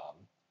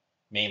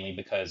 mainly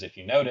because if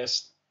you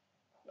noticed,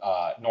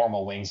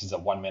 normal Wings is a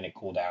 1 minute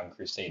cooldown,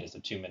 Crusade is a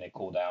 2 minute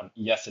cooldown.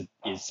 Yes, it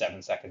is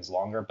 7 seconds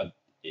longer, but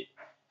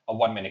a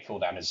 1 minute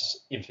cooldown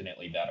is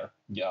infinitely better.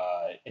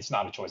 It's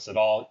not a choice at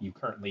all. You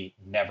currently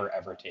never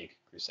ever take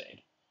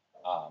Crusade,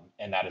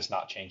 and that is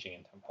not changing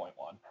in 10.1.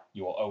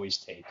 You will always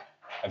take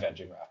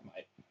Avenging Wrath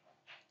Might.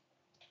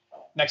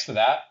 Next to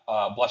that,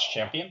 Blessed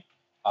Champion.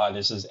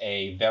 This is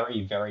a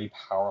very, very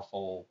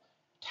powerful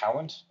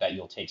talent that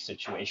you'll take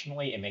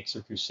situationally. It makes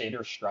your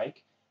Crusader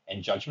Strike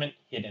and Judgment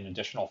hit an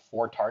additional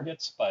 4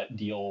 targets, but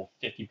deal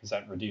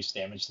 50% reduced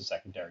damage to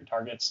secondary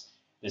targets.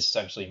 This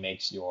essentially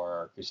makes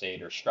your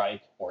Crusader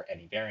Strike, or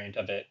any variant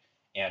of it,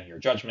 and your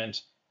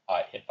Judgment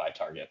hit 5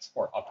 targets,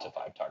 or up to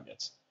 5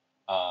 targets.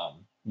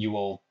 You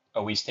will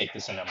always take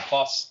this in M+,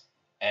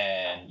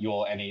 and you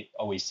will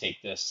always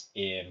take this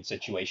in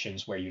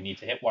situations where you need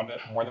to hit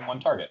more than one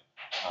target.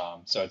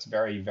 So it's a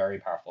very, very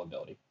powerful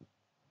ability.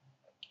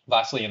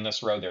 Lastly, in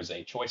this row, there's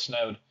a choice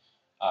node.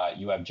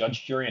 You have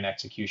Judge, Jury, and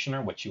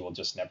Executioner, which you will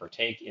just never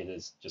take. It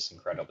is just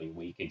incredibly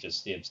weak. It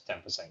just gives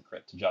 10%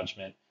 crit to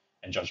Judgment,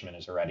 and Judgment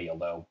is already a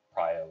low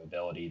prio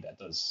ability that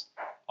does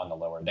on the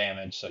lower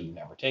damage, so you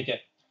never take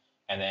it.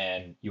 And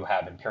then you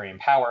have Empyrean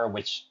Power,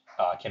 which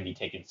can be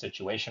taken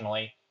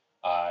situationally.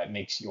 It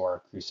makes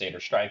your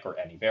Crusader Strike, or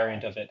any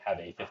variant of it, have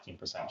a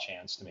 15%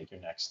 chance to make your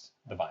next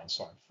Divine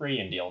Storm free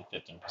and deal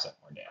 15%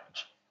 more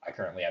damage. I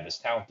currently have this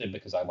talented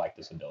because I like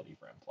this ability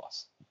for M+.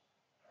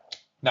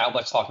 Now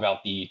let's talk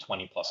about the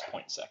 20+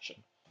 point section.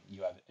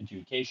 You have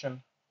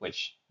Adjudication,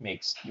 which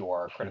makes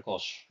your critical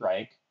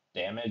strike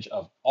damage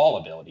of all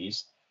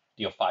abilities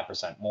deal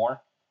 5%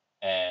 more.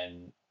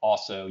 And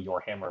also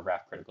your Hammer of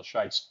Wrath critical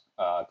strikes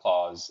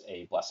cause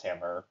a Blessed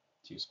Hammer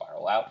to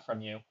spiral out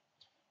from you.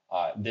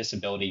 This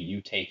ability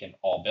you take in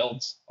all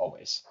builds,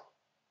 always.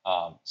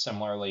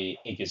 Similarly,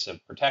 Aegis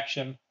of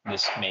Protection.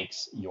 This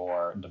makes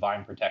your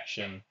Divine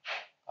Protection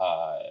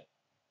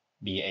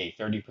be a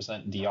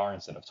 30% DR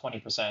instead of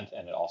 20%,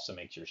 and it also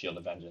makes your Shield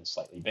of Vengeance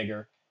slightly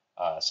bigger.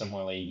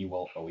 Similarly, you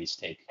will always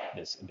take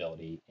this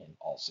ability in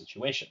all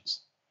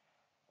situations.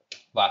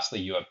 Lastly,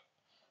 you have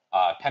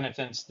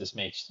Penitence. This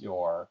makes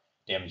your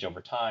damage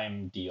over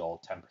time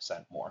deal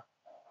 10% more.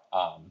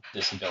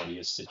 This ability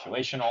is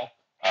situational,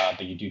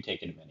 but you do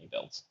take it in many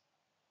builds.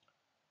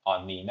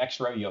 On the next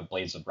row, you have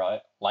Blades of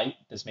Light.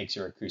 This makes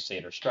your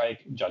Crusader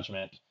Strike,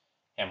 Judgment,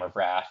 Hammer of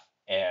Wrath,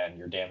 and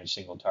your damage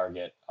single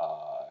target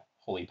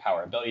Holy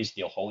Power abilities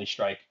deal Holy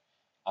Strike.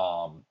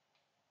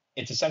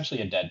 It's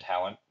essentially a dead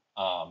talent.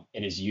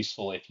 It is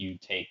useful if you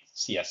take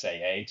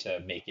CSAA to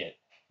make it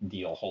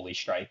deal Holy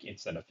Strike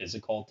instead of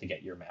physical to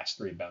get your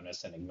mastery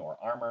bonus and ignore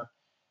armor.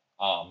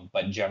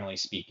 But generally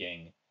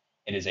speaking,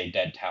 it is a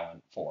dead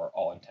talent for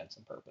all intents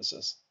and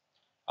purposes.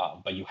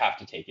 But you have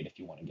to take it if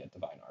you want to get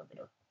Divine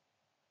Arbiter.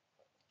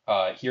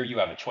 Here you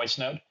have a choice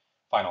node,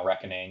 Final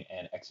Reckoning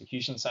and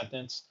Execution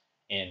Sentence.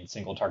 In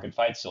single target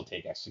fights, you'll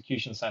take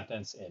Execution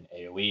Sentence. In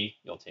AoE,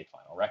 you'll take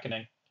Final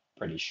Reckoning.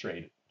 Pretty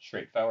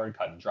straightforward,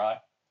 cut and dry.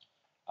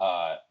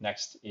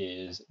 Next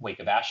is Wake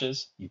of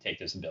Ashes. You take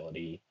this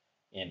ability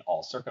in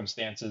all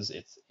circumstances.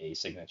 It's a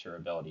signature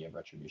ability of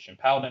Retribution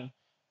Paladin,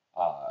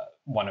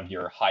 one of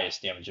your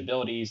highest damage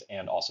abilities,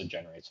 and also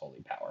generates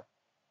Holy Power.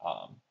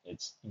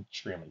 It's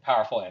extremely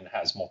powerful and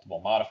has multiple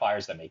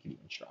modifiers that make it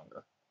even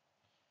stronger.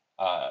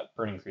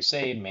 Burning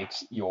Crusade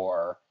makes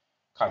your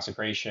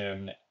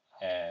Consecration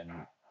and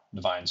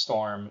Divine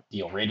Storm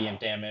deal radiant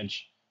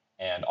damage,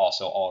 and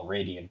also all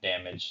radiant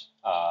damage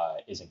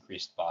is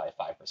increased by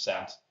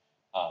 5%.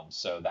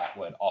 So that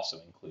would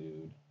also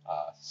include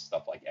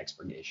stuff like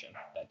Expurgation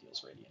that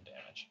deals radiant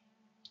damage.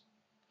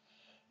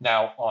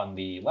 Now, on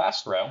the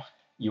last row,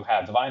 you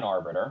have Divine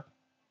Arbiter.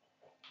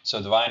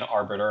 So Divine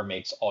Arbiter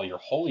makes all your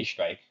Holy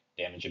Strike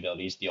damage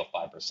abilities deal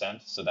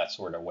 5%. So that's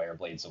sort of where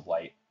Blades of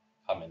Light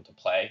come into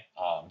play.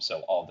 So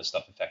all the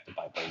stuff affected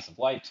by Blades of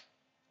Light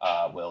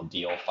will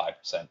deal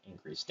 5%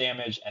 increased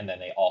damage, and then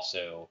they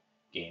also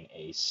gain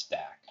a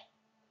stack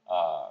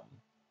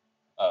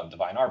of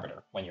Divine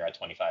Arbiter. When you're at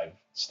 25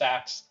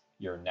 stacks,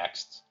 your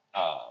next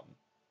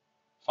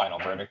Final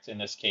Verdict, in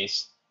this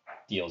case,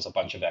 deals a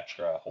bunch of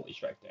extra Holy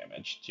Strike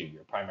damage to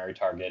your primary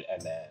target,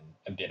 and then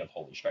a bit of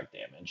Holy Strike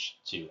damage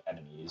to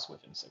enemies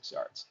within 6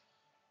 yards.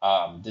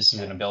 This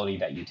is an ability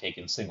that you take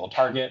in single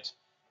target,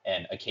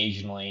 and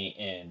occasionally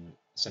in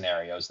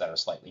scenarios that are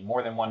slightly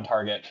more than one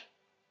target,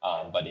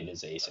 but it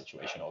is a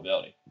situational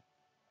ability.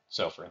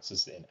 So for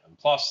instance, in M+,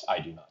 I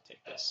do not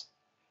take this.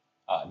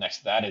 Next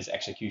to that is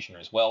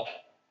Executioner's Will.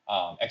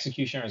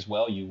 Executioner's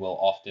Will, you will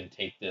often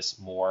take this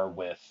more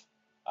with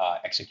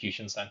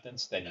Execution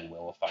Sentence than you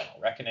will with Final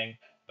Reckoning,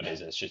 but it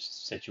is a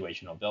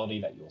situational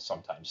ability that you will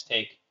sometimes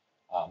take,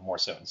 more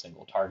so in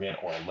single target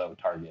or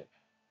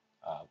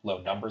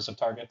low numbers of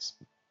targets.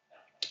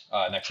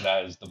 Next to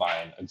that is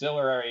Divine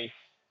Auxiliary.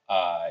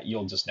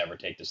 You'll just never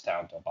take this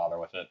down, don't bother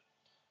with it.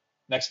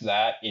 Next to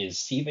that is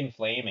Seething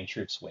Flame and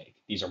Troops Wake.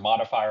 These are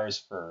modifiers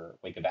for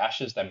Wake of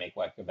Ashes that make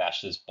Wake of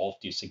Ashes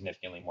both do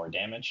significantly more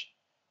damage.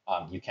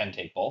 You can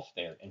take both,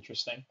 they're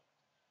interesting.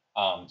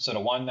 So the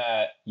one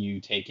that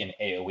you take in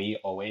AoE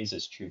always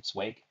is Troops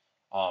Wake.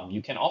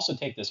 You can also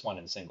take this one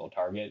in single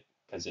target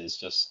because it's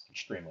just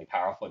extremely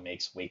powerful. It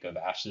makes Wake of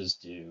Ashes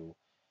do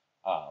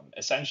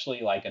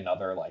essentially like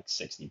another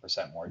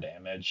 60% more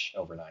damage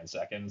over 9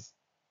 seconds.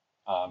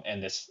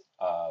 And this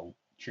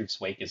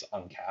Troops Wake is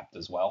uncapped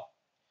as well.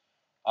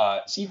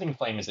 Seething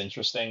Flame is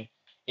interesting.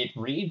 It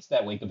reads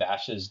that Wake of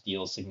Ashes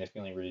deals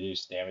significantly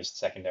reduced damage to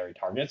secondary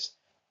targets,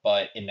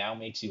 but it now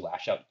makes you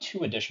lash out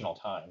 2 additional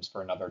times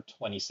for another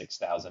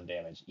 26,000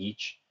 damage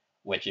each,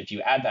 which if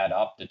you add that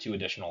up, the 2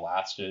 additional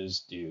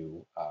lashes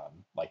do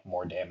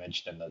more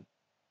damage than the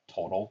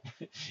total.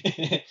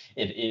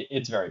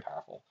 It's very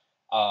powerful.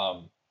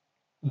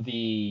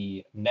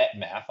 The net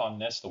math on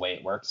this, the way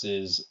it works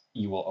is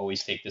you will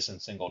always take this in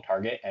single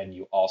target, and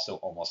you also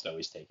almost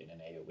always take it in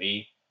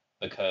AoE,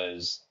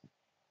 because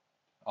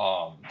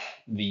with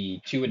the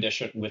 2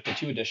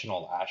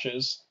 additional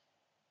lashes,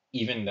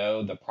 even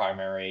though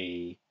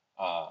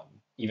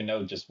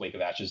just Wake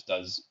of Ashes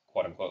does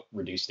quote unquote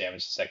reduce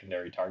damage to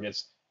secondary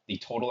targets, the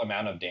total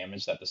amount of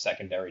damage that the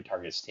secondary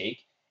targets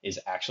take is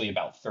actually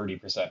about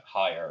 30%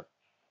 higher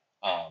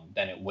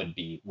than it would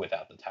be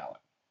without the talent.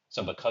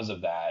 So because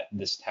of that,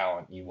 this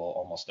talent you will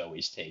almost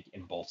always take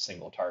in both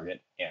single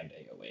target and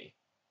AoE.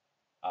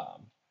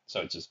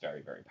 So it's just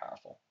very, very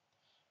powerful.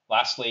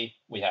 Lastly,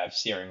 we have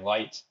Searing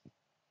Light.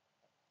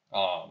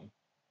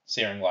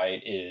 Searing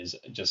Light is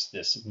just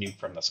this nuke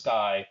from the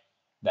sky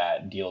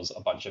that deals a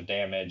bunch of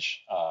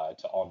damage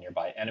to all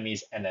nearby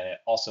enemies, and then it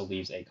also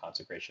leaves a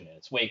Consecration in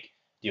its wake.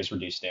 Deals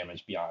reduced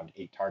damage beyond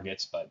 8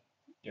 targets, but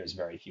there's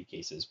very few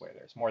cases where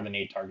there's more than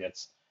 8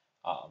 targets.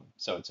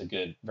 So it's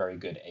a very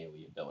good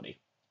AoE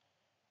ability.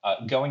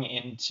 Going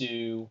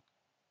into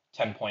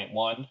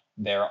 10.1,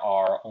 there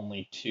are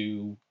only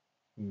two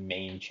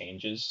main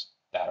changes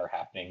that are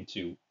happening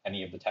to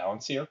any of the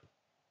talents here.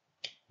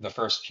 The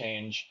first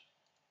change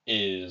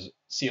is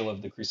Seal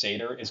of the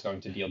Crusader is going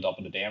to deal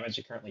double the damage.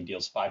 It currently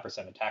deals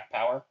 5% attack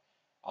power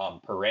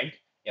per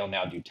rank. It'll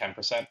now do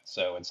 10%.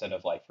 So instead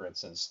of, like, for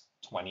instance,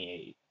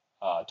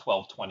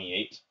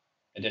 1228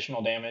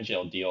 additional damage,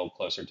 it'll deal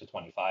closer to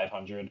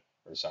 2500,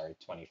 or sorry,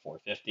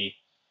 2450.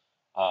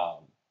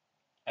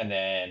 And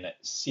then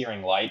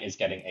Searing Light is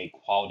getting a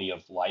quality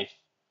of life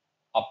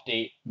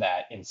update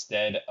that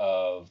instead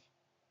of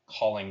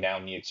calling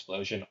down the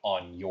explosion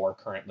on your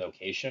current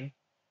location,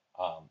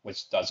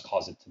 which does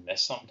cause it to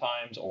miss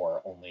sometimes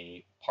or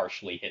only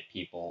partially hit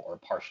people or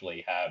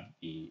partially have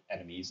the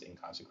enemies in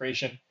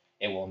consecration,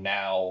 it will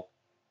now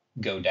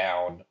go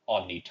down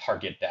on the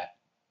target that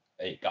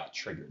it got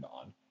triggered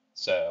on.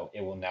 So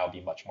it will now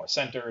be much more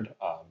centered.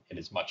 It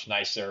is much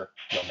nicer.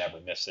 You'll never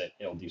miss it.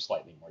 It'll do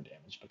slightly more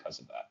damage because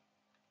of that.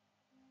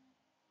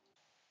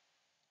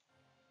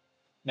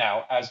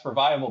 Now, as for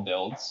viable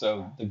builds,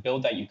 so the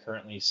build that you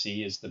currently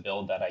see is the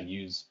build that I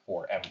use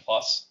for M+,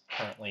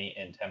 currently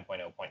in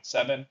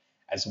 10.0.7,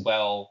 as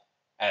well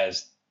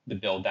as the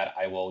build that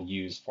I will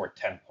use for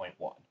 10.1.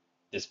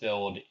 This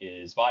build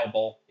is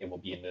viable. It will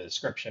be in the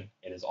description.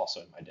 It is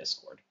also in my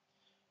Discord.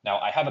 Now,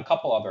 I have a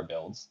couple other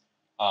builds.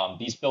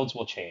 These builds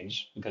will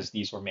change because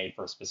these were made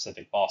for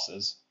specific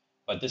bosses,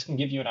 but this can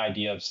give you an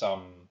idea of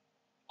some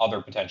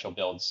other potential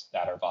builds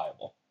that are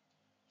viable.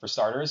 For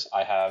starters,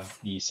 I have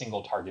the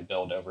single target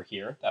build over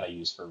here that I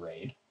use for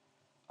raid.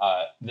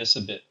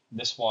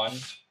 This one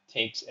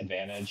takes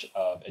advantage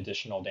of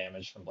additional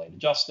damage from Blade of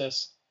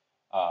Justice,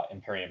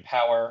 Empyrean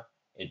Power.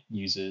 It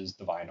uses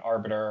Divine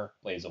Arbiter,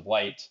 Blaze of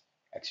Light,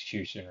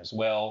 Executioner's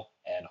Will,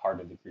 and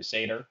Heart of the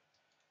Crusader.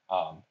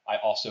 I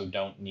also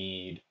don't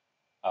need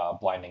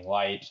Blinding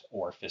Light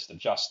or Fist of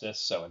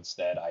Justice, so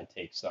instead I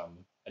take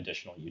some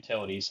additional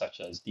utilities such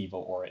as Devo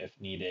Aura if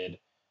needed,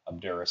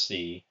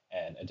 Aberrus,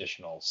 and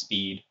additional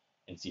speed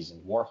in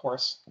Seasoned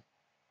Warhorse.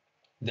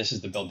 This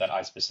is the build that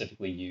I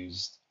specifically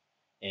used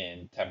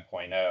in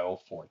 10.0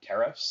 for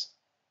Teros,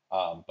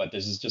 but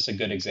this is just a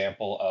good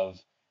example of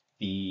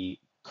the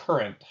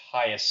current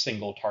highest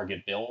single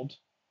target build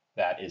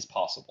that is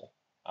possible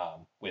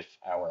with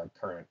our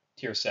current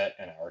tier set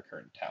and our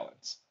current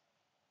talents.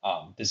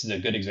 This is a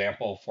good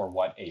example for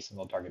what a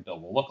single target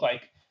build will look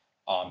like.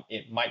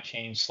 It might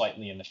change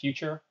slightly in the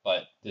future,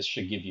 but this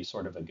should give you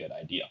sort of a good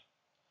idea.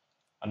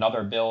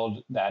 Another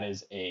build that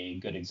is a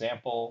good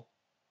example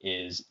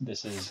is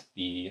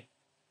the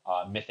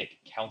Mythic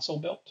Council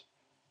build.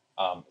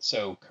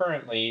 So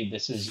currently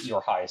this is your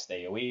highest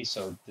AoE,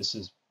 so this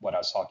is what I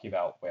was talking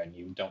about when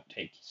you don't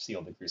take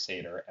Seal the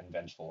Crusader and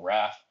Vengeful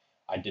Wrath.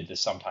 I did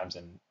this sometimes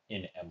in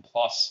M+.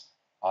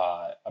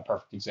 A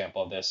perfect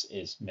example of this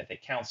is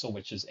Mythic Council,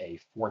 which is a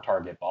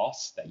 4-target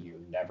boss that you're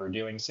never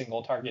doing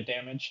single target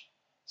damage.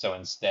 So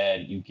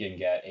instead you can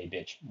get a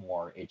bit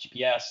more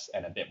HPS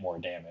and a bit more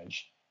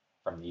damage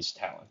from these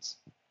talents.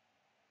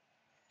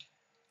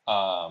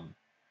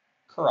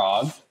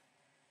 Kurog,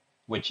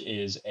 which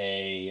is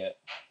a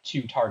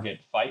 2-target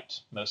fight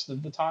most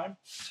of the time.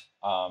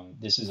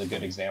 This is a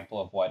good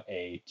example of what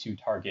a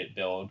 2-target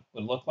build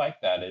would look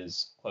like that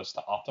is close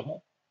to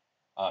optimal.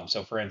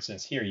 So for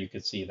instance, here you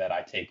could see that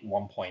I take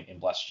 1 point in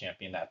Blessed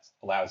Champion that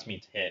allows me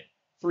to hit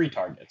 3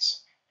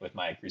 targets with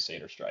my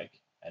Crusader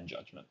Strike and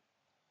Judgment.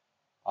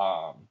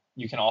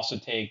 You can also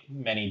take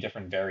many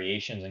different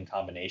variations and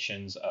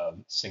combinations of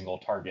single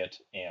target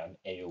and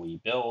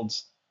AoE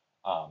builds,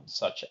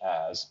 such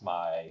as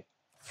my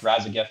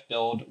Razageth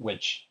build,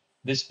 which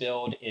this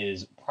build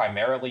is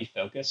primarily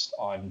focused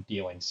on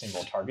dealing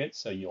single targets,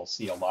 so you'll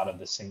see a lot of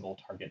the single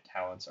target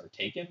talents are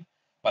taken,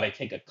 but I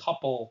take a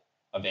couple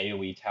of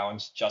AoE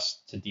talents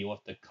just to deal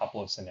with the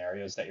couple of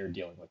scenarios that you're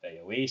dealing with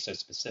AoE. So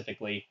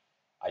specifically,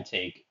 I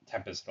take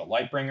Tempest of the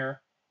Lightbringer,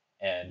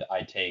 and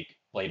I take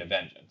Blade of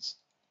Vengeance.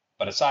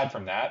 But aside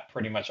from that,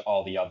 pretty much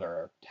all the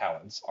other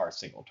talents are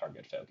single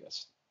target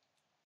focused.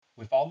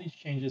 With all these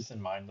changes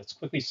in mind, let's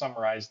quickly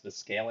summarize the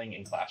scaling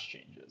and class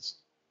changes.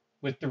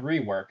 With the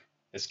rework,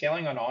 the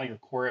scaling on all your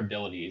core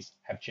abilities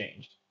have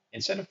changed.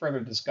 Instead of further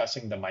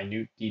discussing the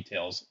minute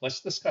details,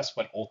 let's discuss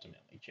what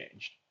ultimately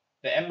changed.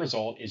 The end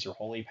result is your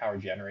holy power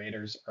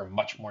generators are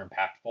much more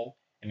impactful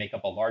and make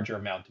up a larger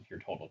amount of your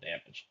total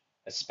damage,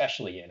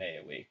 especially in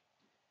AoE.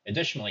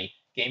 Additionally,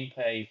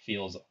 gameplay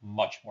feels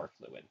much more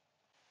fluid.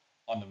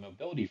 On the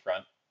mobility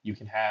front, you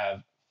can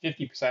have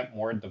 50%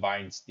 more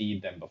divine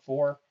speed than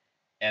before,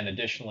 and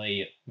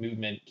additionally,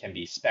 movement can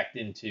be spec'd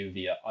into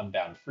via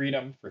Unbound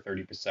Freedom for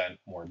 30%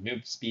 more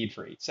move speed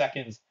for 8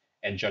 seconds,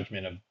 and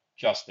Judgment of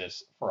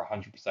Justice for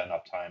 100%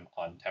 uptime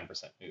on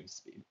 10% move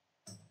speed.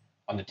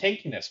 On the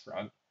tankiness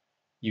front,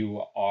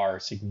 you are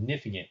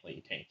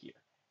significantly tankier.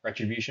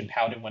 Retribution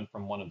Paladin went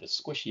from one of the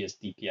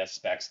squishiest DPS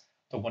specs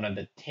to one of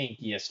the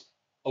tankiest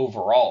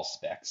overall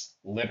specs,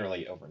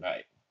 literally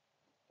overnight.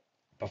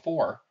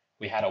 Before,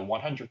 we had a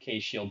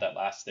 100k shield that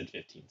lasted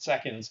 15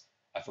 seconds,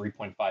 a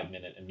 3.5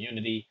 minute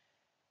immunity,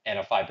 and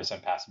a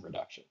 5% passive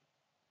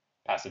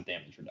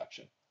damage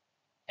reduction.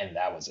 And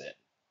that was it.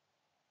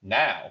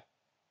 Now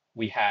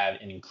we have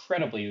an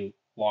incredibly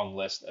long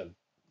list of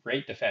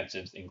great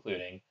defensives,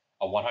 including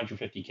a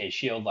 150k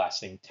shield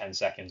lasting 10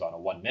 seconds on a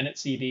 1-minute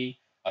CD,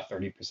 a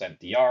 30%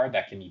 DR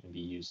that can even be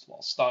used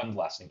while stunned,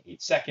 lasting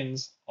 8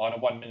 seconds on a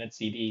 1-minute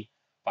CD,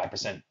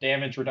 5%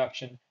 damage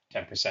reduction,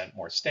 10%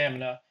 more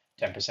stamina,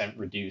 10%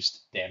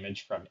 reduced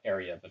damage from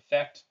area of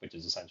effect, which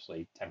is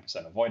essentially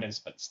 10% avoidance,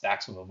 but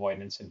stacks with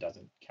avoidance and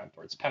doesn't count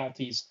towards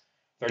penalties,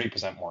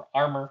 30% more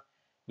armor.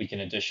 We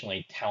can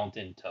additionally talent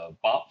into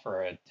Bop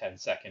for a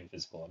 10-second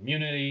physical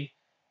immunity.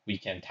 We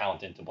can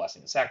talent into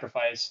Blessing of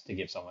Sacrifice to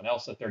give someone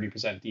else a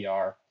 30%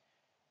 DR.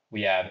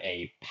 We have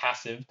a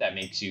passive that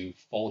makes you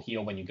full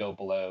heal when you go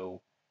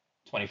below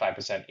 25%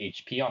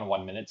 HP on a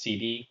 1-minute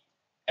CD.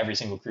 Every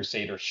single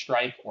Crusader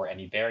strike or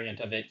any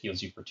variant of it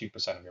heals you for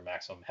 2% of your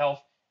maximum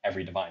health.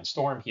 Every Divine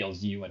Storm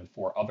heals you and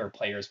 4 other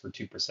players for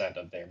 2%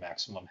 of their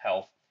maximum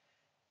health.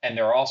 And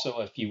there are also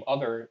a few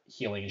other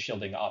healing and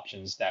shielding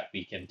options that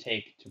we can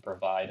take to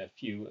provide a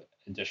few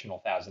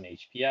additional 1000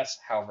 HPS.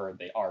 However,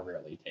 they are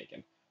rarely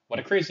taken. What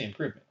a crazy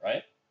improvement,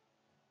 right?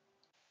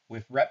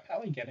 With Rep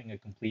Pally getting a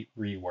complete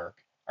rework,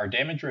 our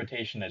damage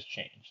rotation has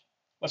changed.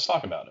 Let's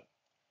talk about it.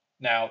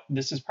 Now,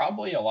 this is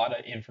probably a lot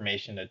of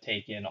information to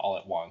take in all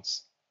at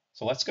once,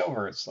 so let's go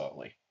over it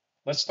slowly.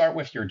 Let's start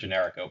with your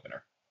generic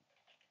opener.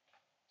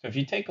 So if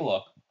you take a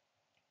look,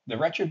 the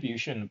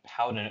Retribution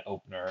Paladin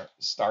opener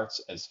starts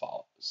as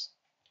follows.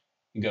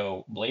 You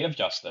go Blade of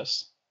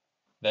Justice,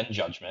 then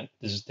Judgment.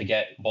 This is to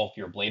get both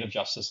your Blade of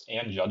Justice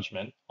and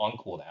Judgment on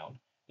cooldown.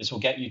 This will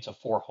get you to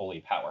 4 Holy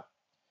Power.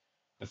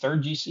 The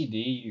third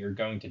GCD you're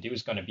going to do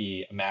is going to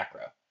be a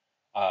macro.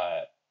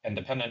 And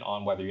dependent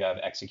on whether you have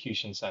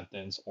Execution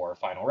Sentence or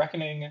Final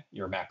Reckoning,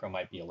 your macro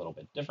might be a little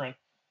bit different,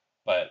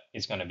 but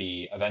it's going to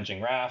be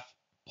Avenging Wrath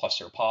plus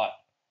your pot,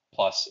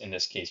 plus, in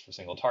this case for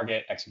single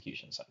target,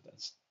 Execution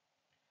Sentence.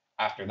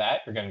 After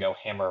that, you're going to go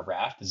Hammer of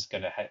Wrath. This is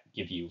going to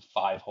give you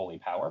 5 Holy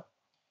Power.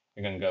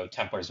 You're going to go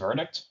Templar's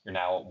Verdict. You're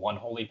now at 1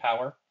 Holy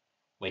Power.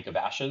 Wake of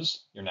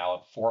Ashes. You're now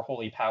at 4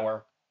 Holy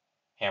Power.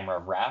 Hammer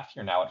of Wrath.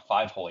 You're now at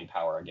 5 Holy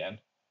Power again.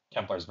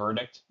 Templar's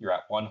Verdict. You're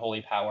at 1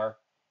 Holy Power.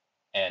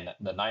 And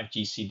the 9th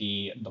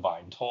GCD,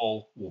 Divine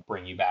Toll, will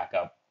bring you back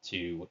up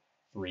to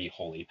 3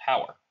 Holy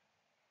Power.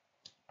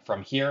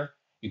 From here,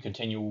 you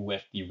continue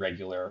with the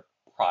regular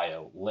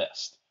prio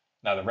list.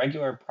 Now, the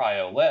regular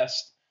prio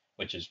list,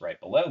 which is right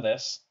below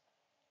this,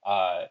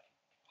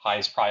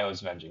 highest prio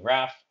is Avenging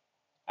Wrath.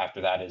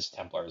 After that is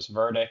Templar's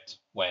Verdict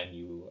when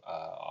you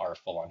are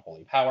full on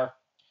Holy Power.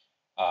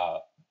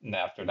 And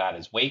after that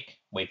is Wake.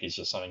 Wake is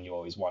just something you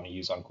always want to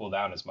use on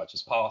cooldown as much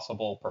as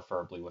possible,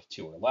 preferably with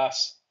 2 or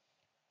less.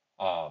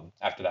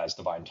 After that is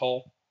Divine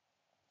Toll,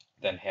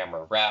 then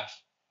Hammer of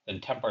Wrath,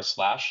 then Templar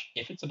Slash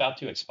if it's about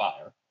to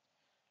expire.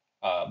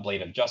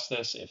 Blade of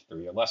Justice if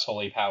 3 or less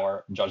Holy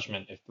Power.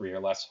 Judgment if 3 or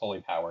less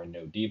Holy Power and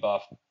no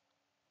debuff.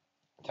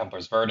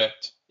 Templar's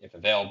Verdict if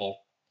available.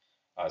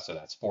 So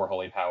that's 4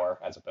 Holy Power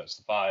as opposed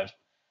to 5.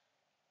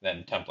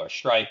 Then Templar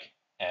Strike,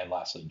 and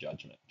lastly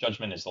Judgment.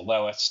 Judgment is the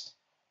lowest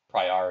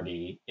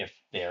priority if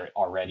there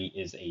already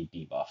is a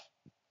debuff.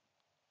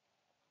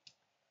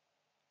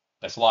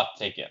 That's a lot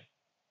to take in.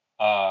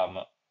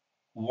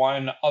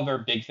 One other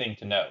big thing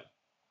to note,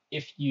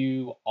 if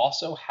you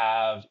also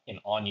have an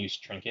on-use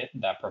trinket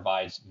that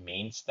provides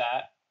main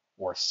stat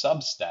or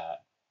substat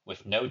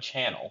with no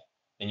channel,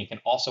 then you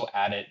can also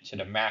add it to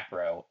the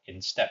macro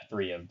in step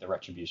 3 of the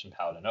Retribution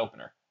Paladin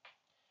opener.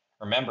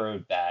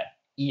 Remember that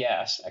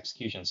ES,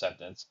 Execution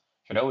Sentence,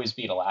 should always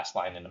be the last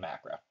line in the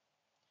macro.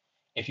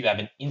 If you have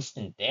an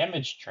instant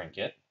damage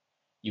trinket,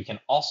 you can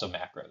also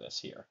macro this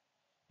here.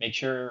 Make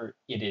sure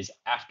it is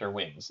after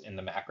wings in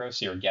the macro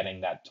so you're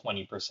getting that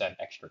 20%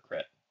 extra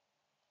crit.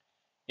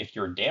 If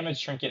your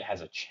damage trinket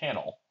has a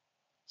channel,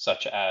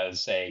 such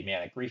as a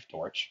Manic Grief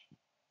Torch,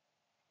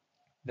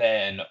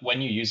 then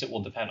when you use it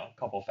will depend on a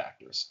couple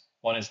factors.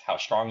 One is how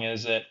strong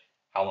is it?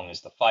 How long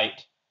is the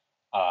fight?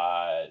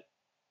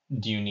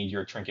 Do you need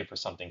your trinket for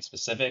something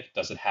specific?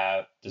 Does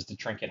the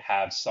trinket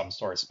have some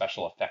sort of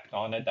special effect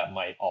on it that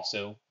might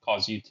also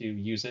cause you to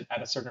use it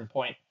at a certain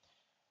point?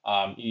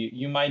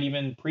 You might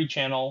even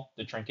pre-channel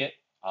the trinket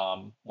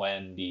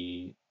when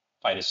the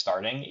fight is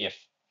starting if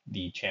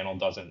the channel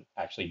doesn't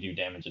actually do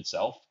damage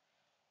itself,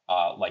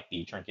 like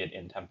the trinket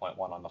in 10.1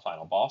 on the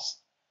final boss.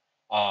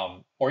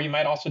 Or you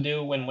might also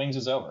do when Wings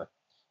is over.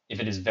 If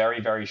it is very,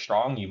 very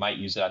strong, you might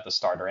use it at the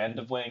start or end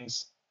of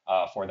Wings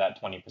for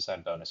that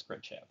 20% bonus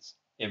crit chance.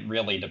 It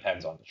really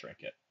depends on the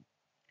trinket.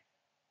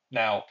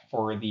 Now,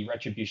 for the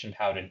Retribution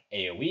Paladin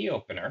AoE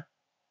opener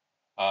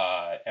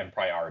and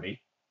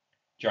priority,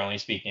 generally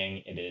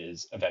speaking, it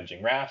is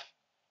Avenging Wrath,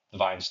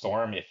 Divine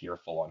Storm if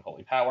you're full on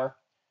Holy Power,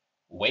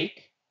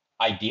 Wake,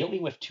 ideally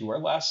with 2 or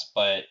less,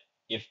 but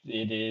if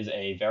it is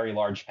a very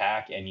large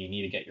pack and you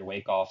need to get your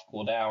Wake off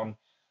cooldown,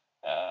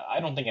 I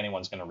don't think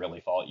anyone's going to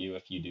really fault you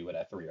if you do it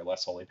at 3 or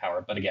less Holy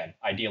Power, but again,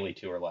 ideally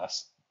 2 or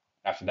less.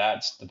 After that,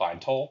 it's Divine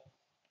Toll,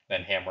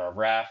 then Hammer of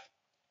Wrath,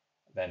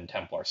 then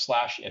Templar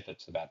Slash if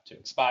it's about to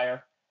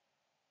expire,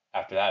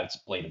 After that, it's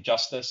Blade of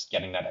Justice.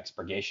 Getting that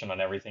expurgation on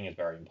everything is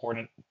very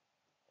important.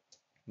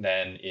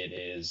 Then it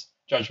is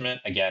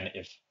Judgment. Again,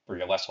 if for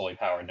your less holy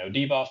power, no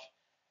debuff.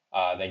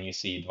 Then you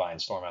see Divine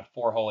Storm at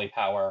 4 holy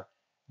power,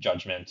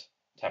 Judgment,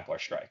 Templar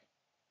Strike.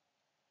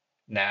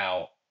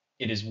 Now,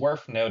 it is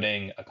worth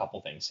noting a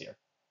couple things here.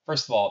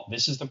 First of all,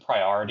 this is the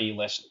priority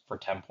list for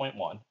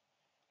 10.1,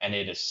 and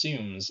it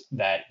assumes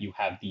that you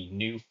have the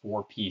new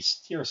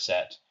 4-piece tier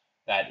set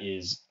that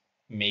is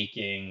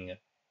making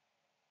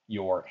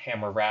your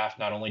Hammer Wrath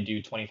not only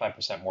do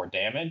 25% more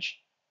damage,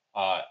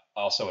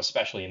 also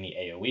especially in the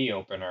AoE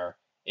opener,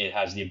 it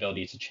has the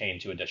ability to chain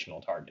to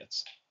additional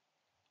targets.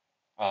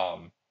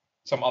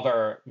 Some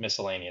other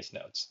miscellaneous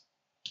notes.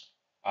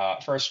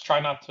 First,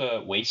 try not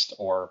to waste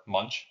or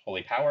munch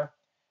holy power.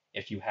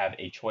 If you have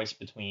a choice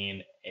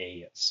between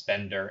a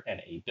spender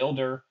and a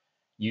builder,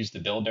 use the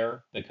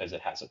builder because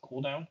it has a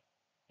cooldown,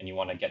 and you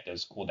want to get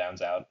those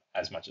cooldowns out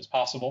as much as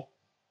possible.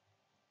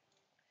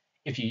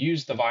 If you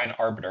use Divine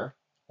Arbiter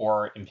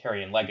or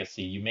Empyrean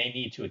Legacy, you may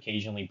need to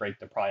occasionally break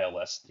the prio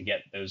list to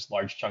get those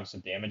large chunks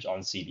of damage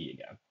on CD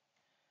again.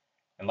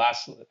 And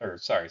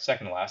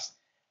second to last,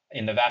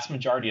 in the vast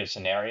majority of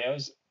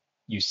scenarios,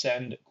 you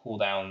send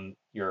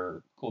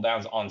your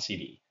cooldowns on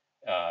CD,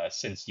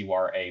 since you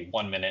are a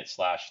 1 minute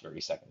 /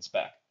 30 second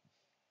spec.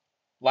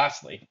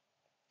 Lastly,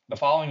 the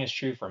following is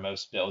true for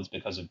most builds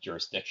because of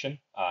Jurisdiction.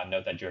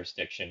 Note that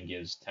Jurisdiction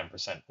gives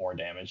 10% more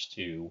damage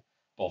to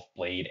both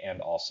Blade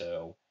and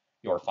also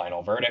your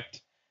Final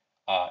Verdict.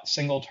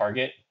 Single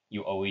target,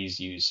 you always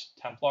use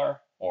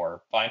Templar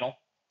or Final.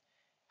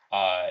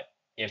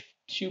 If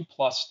 2+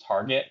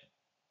 target,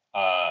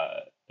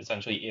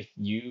 essentially if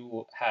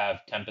you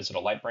have Tempest at a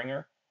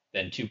Lightbringer,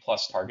 then 2+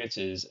 targets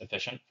is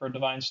efficient for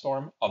Divine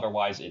Storm.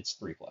 Otherwise, it's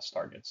 3+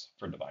 targets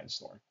for Divine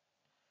Storm.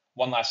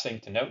 One last thing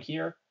to note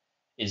here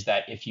is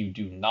that if you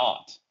do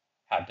not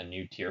have the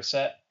new tier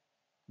set,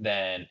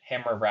 then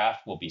Hammer Wrath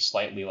will be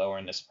slightly lower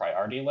in this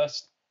priority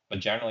list, but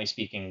generally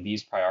speaking,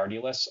 these priority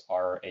lists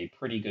are a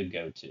pretty good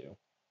go-to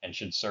and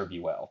should serve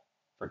you well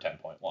for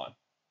 10.1.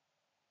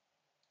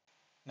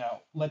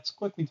 Now, let's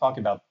quickly talk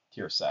about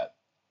tier set.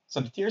 So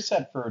the tier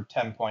set for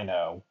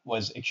 10.0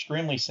 was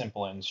extremely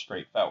simple and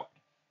straightforward.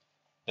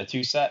 The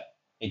 2 set,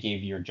 it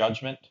gave your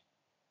Judgment,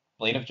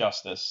 Blade of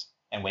Justice,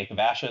 and Wake of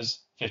Ashes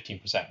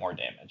 15% more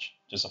damage,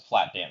 just a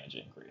flat damage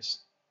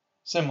increase.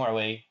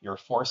 Similarly, your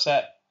 4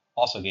 set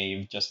also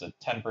gave just a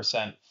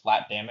 10%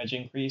 flat damage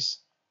increase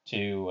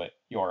to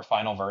your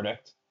Final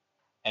Verdict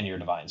and your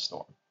Divine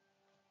Storm.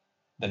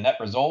 The net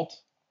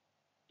result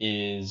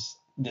is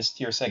this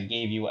tier set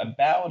gave you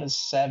about a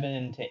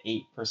 7 to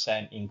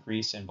 8%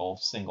 increase in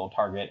both single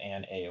target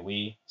and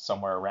AoE,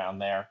 somewhere around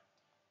there.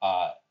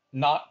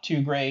 Not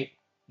too great,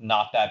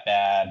 not that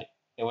bad.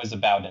 It was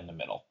about in the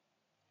middle.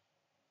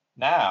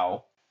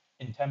 Now,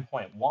 in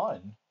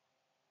 10.1,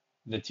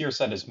 the tier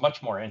set is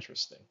much more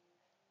interesting.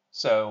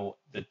 So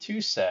the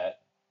 2 set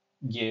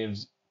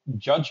gives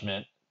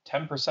Judgment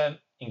 10%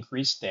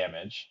 increased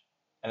damage,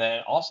 and then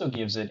it also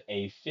gives it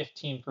a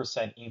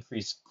 15%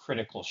 increased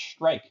critical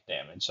strike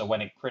damage. So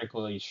when it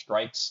critically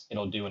strikes,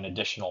 it'll do an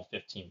additional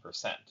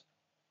 15%.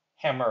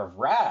 Hammer of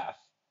Wrath,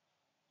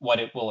 what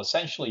it will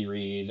essentially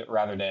read,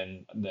 rather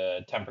than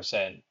the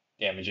 10%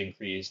 damage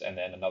increase and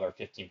then another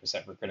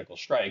 15% for critical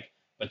strike,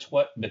 but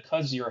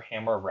because your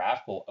Hammer of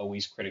Wrath will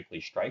always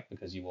critically strike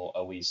because you will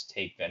always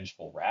take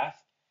Vengeful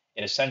Wrath,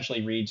 it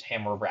essentially reads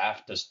Hammer of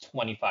Wrath does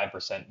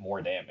 25%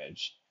 more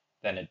damage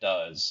than it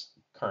does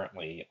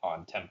currently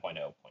on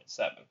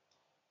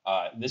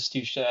 10.0.7. This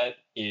 2 set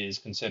is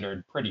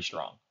considered pretty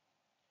strong.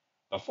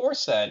 The 4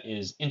 set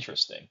is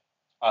interesting.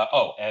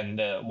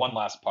 And one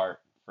last part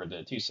for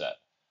the 2 set.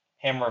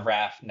 Hammer of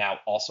Wrath now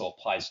also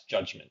applies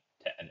Judgment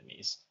to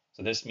enemies.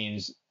 So this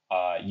means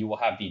you will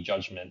have the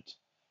Judgment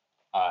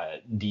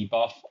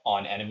debuff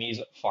on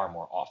enemies far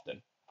more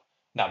often.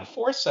 Now, the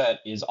 4 set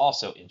is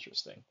also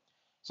interesting.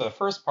 So the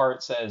first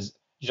part says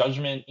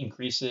Judgment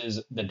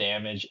increases the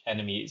damage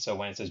enemy. So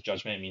when it says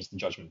Judgment, it means the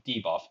Judgment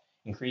debuff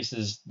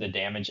increases the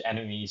damage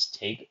enemies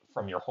take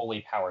from your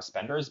holy power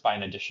spenders by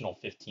an additional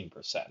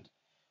 15%.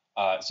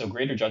 So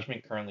Greater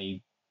Judgment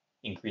currently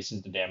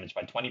increases the damage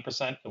by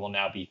 20%. It will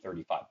now be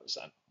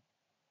 35%.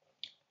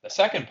 The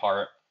second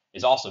part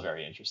is also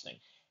very interesting.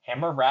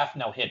 Hammer of Wrath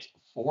now hits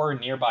 4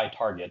 nearby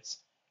targets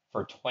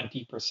for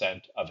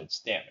 20% of its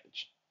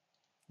damage.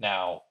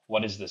 Now,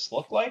 what does this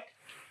look like?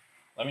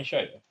 Let me show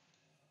you.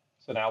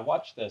 So now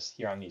watch this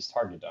here on these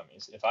target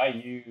dummies. If I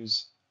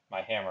use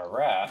my Hammer of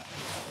Wrath,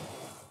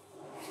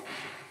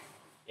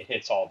 it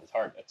hits all the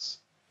targets.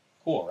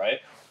 Cool, right?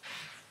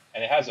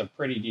 And it has a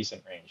pretty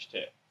decent range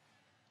too.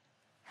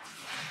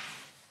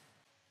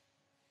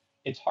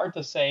 It's hard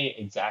to say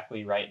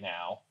exactly right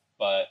now,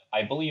 but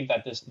I believe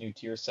that this new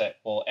tier set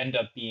will end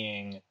up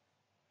being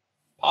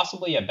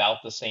possibly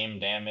about the same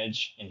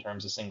damage in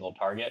terms of single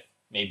target,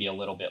 maybe a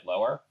little bit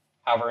lower.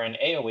 However, in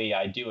AoE,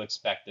 I do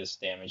expect this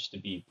damage to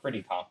be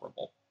pretty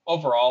comparable.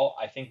 Overall,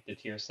 I think the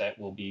tier set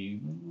will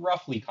be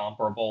roughly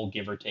comparable,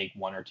 give or take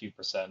 1 or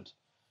 2%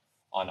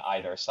 on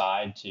either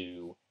side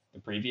to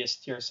the previous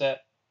tier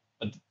set,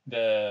 But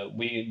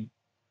the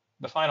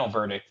final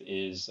verdict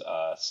is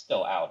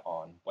still out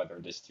on whether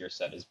this tier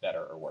set is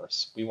better or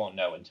worse. We won't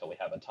know until we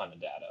have a ton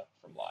of data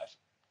from live.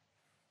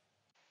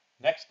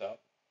 Next up,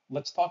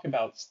 let's talk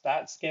about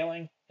stat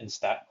scaling and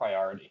stat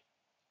priority.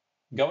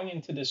 Going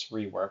into this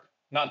rework,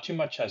 not too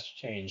much has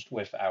changed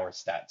with our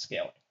stat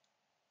scaling.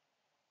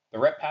 The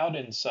Ret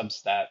Paladin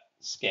substat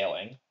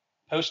scaling,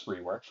 post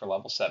rework for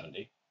level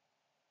 70,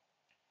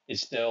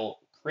 is still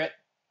crit,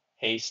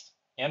 haste,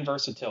 and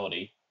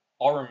versatility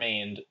all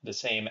remained the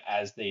same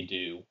as they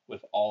do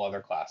with all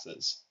other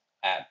classes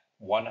at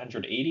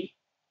 180,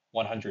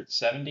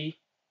 170,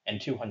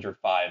 and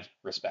 205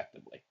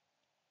 respectively.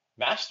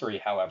 Mastery,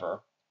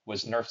 however,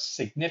 was nerfed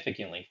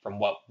significantly from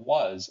what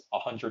was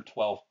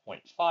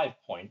 112.5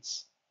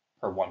 points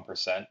per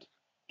 1%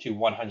 to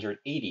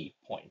 180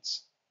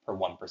 points per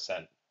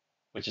 1%,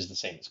 which is the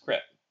same as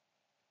crit.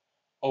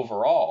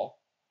 Overall,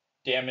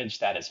 damage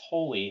that is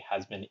holy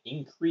has been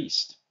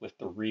increased with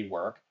the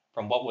rework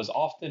from what was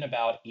often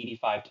about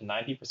 85 to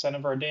 90%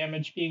 of our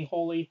damage being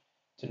holy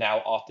to now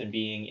often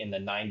being in the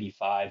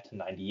 95 to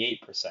 98%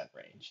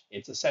 range.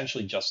 It's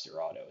essentially just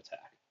your auto attack.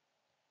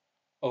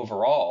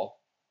 Overall,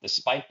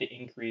 despite the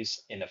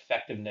increase in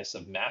effectiveness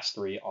of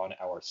mastery on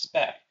our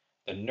spec,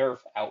 the nerf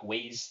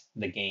outweighs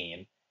the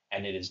gain,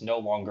 and it is no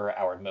longer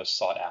our most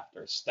sought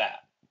after stat.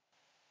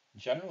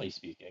 Generally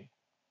speaking,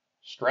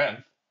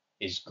 strength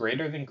is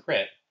greater than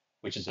crit,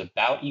 which is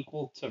about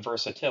equal to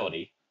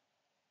versatility,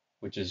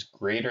 which is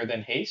greater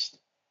than haste,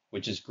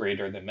 which is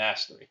greater than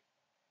mastery.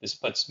 This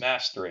puts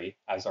mastery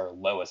as our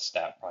lowest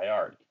stat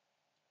priority.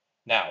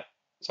 Now,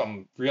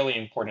 some really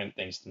important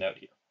things to note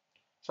here.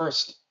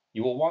 First,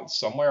 you will want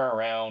somewhere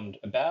around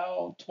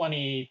about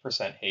 20%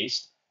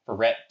 haste for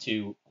Ret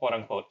to quote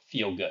unquote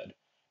feel good.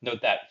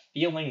 Note that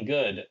feeling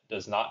good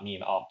does not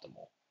mean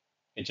optimal.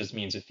 It just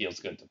means it feels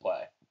good to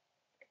play.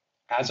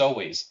 As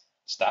always,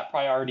 stat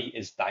priority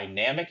is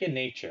dynamic in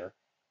nature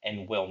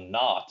and will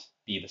not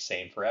be the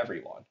same for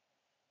everyone.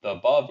 The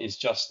above is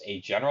just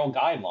a general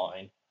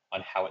guideline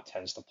on how it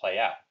tends to play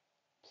out.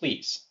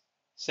 Please,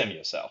 sim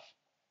yourself.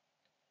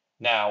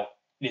 Now,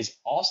 it is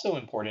also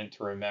important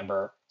to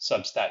remember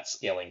substat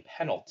scaling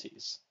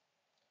penalties.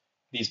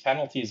 These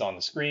penalties on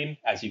the screen,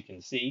 as you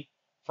can see,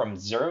 from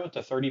 0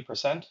 to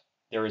 30%,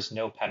 there is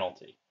no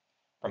penalty.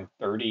 From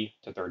 30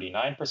 to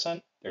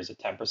 39%, there's a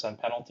 10%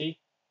 penalty.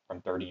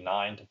 From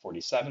 39 to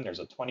 47, there's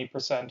a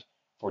 20%.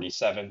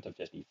 47 to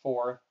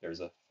 54, there's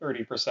a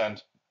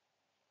 30%.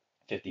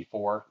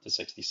 54 to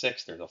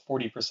 66, there's a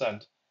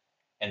 40%.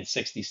 And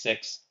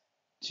 66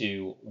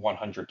 to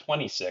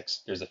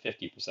 126, there's a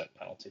 50%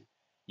 penalty.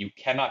 You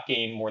cannot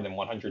gain more than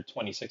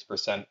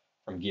 126%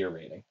 from gear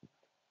rating.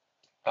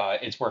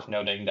 It's worth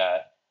noting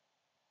that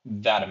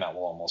that amount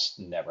will almost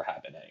never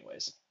happen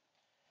anyways.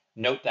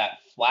 Note that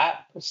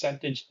flat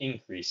percentage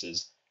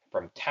increases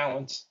from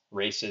talents,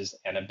 races,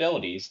 and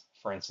abilities,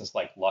 for instance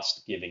like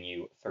Lust giving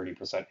you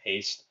 30%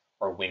 haste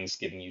or Wings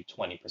giving you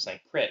 20%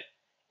 crit,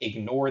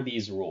 ignore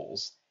these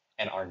rules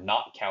and are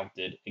not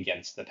counted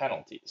against the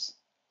penalties.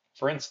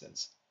 For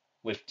instance,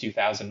 with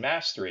 2000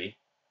 mastery,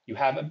 you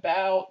have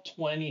about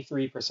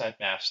 23%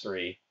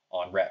 mastery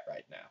on Ret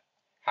right now.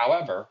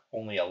 However,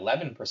 only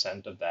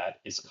 11% of that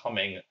is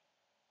coming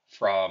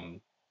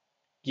from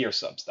gear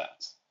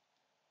substats.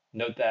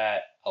 Note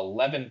that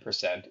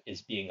 11%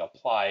 is being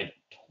applied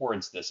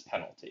towards this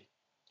penalty.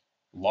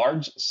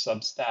 Large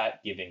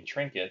substat giving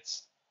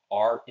trinkets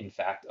are in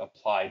fact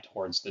applied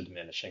towards the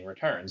diminishing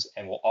returns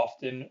and will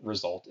often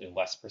result in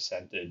less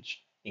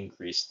percentage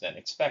increase than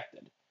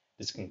expected.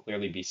 This can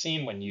clearly be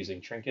seen when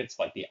using trinkets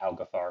like the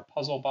Algathar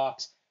puzzle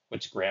box,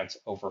 which grants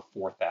over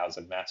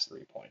 4,000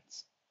 mastery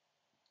points.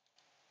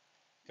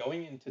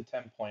 Going into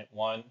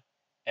 10.1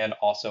 and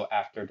also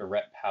after the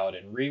Ret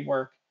Paladin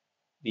rework,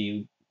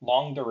 the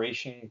long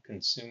duration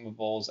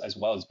consumables as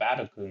well as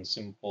battle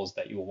consumables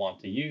that you will want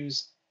to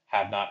use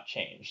have not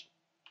changed.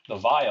 The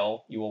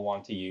vial you will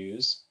want to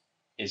use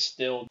is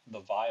still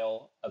the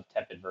vial of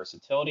tepid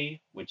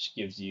versatility, which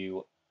gives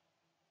you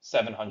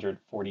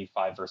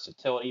 745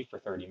 versatility for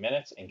 30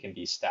 minutes and can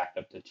be stacked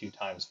up to 2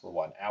 times for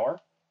 1 hour.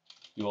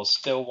 You will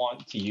still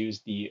want to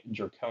use the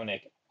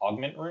Draconic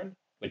Augment Rune,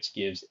 which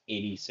gives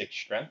 86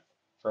 strength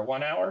for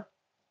 1 hour.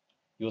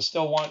 You will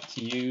still want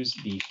to use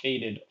the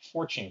Faded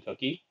Fortune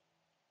Cookie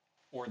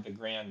or the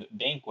Grand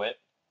Banquet,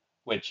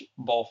 which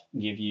both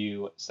give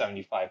you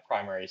 75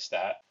 primary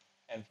stat.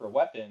 And for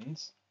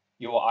weapons,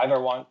 you will either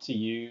want to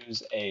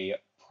use a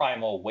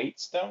Primal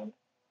Whetstone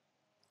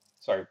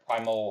or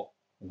Primal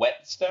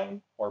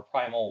Weightstone,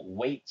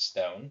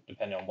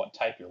 depending on what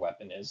type your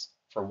weapon is,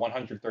 for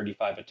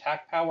 135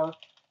 attack power,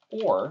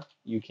 or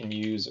you can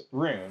use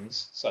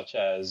runes such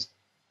as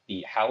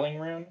the Howling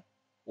Rune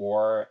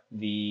or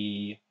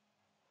the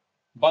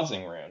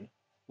Buzzing Rune,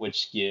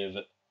 which give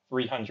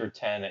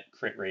 310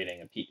 crit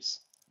rating apiece.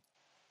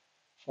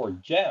 For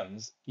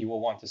gems, you will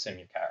want to sim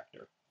your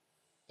character.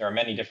 There are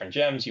many different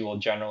gems. You will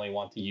generally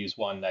want to use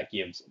one that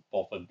gives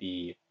both of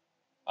the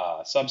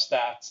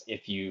substats.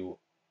 If you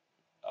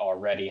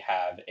already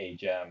have a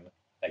gem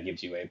that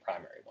gives you a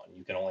primary one.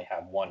 You can only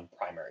have one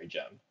primary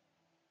gem.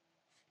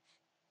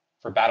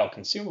 For battle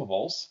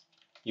consumables,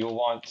 you will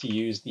want to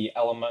use the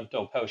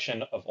Elemental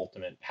Potion of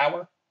Ultimate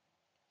Power.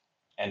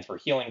 And for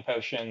healing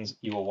potions,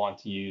 you will want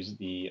to use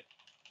the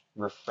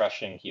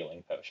Refreshing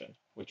Healing Potion,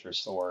 which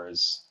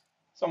restores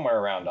somewhere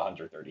around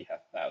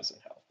 130,000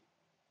 health.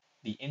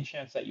 The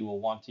enchants that you will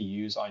want to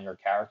use on your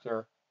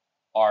character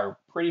are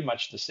pretty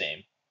much the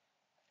same.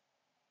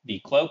 The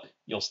cloak,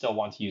 you'll still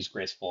want to use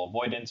Graceful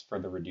Avoidance for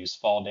the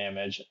reduced fall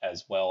damage,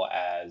 as well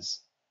as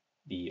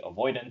the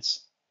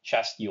avoidance.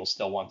 Chest, you'll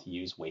still want to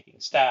use Waking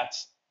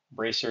Stats.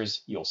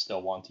 Bracers, you'll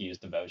still want to use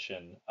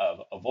Devotion of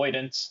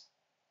Avoidance.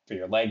 For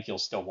your leg, you'll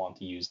still want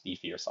to use the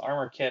Fierce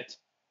Armor Kit.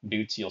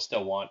 Boots, you'll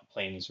still want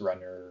Plains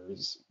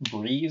Runner's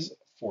Breeze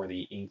for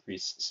the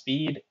increased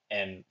speed.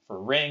 And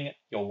for ring,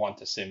 you'll want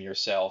to sim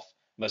yourself.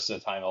 Most of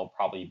the time, it'll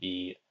probably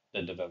be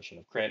the Devotion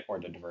of Crit or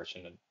the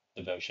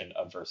Devotion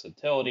of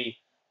Versatility.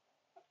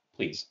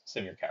 Please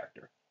sim your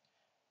character.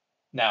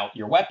 Now,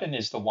 your weapon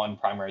is the one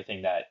primary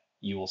thing that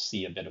you will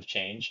see a bit of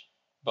change.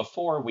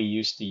 Before, we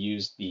used to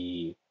use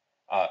the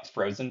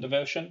Frozen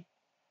Devotion,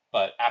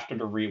 but after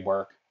the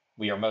rework,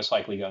 we are most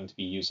likely going to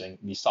be using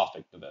the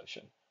Sophic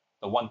Devotion.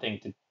 The one thing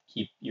to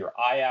keep your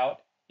eye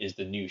out is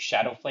the new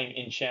Shadow Flame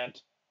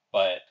enchant,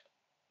 but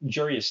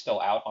jury is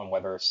still out on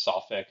whether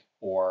Sophic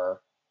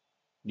or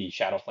the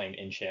Shadow Flame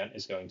enchant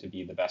is going to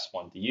be the best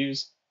one to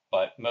use,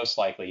 but most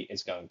likely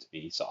it's going to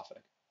be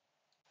Sophic.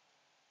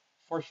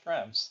 For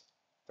strengths,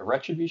 the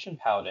Retribution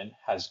Paladin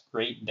has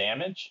great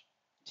damage,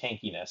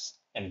 tankiness,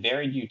 and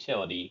varied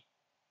utility,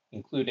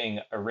 including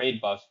a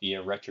raid buff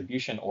via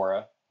Retribution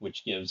Aura,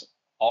 which gives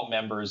all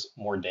members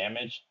more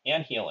damage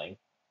and healing,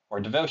 or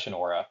Devotion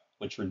Aura,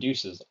 which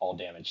reduces all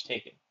damage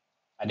taken.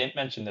 I didn't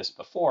mention this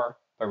before,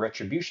 but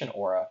Retribution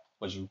Aura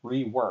was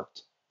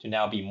reworked to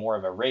now be more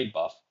of a raid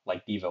buff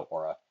like Devo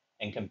Aura,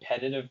 and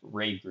competitive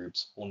raid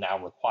groups will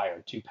now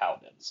require 2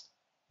 Paladins,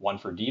 one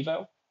for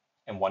Devo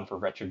and one for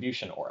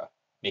Retribution Aura,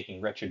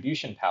 making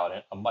Retribution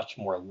Paladin a much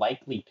more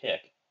likely pick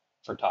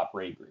for top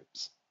raid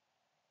groups.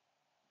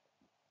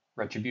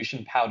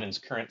 Retribution Paladin's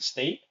current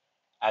state,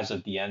 as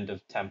of the end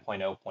of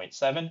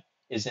 10.0.7,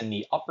 is in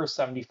the upper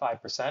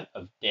 75%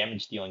 of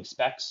damage dealing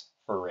specs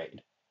for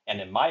raid,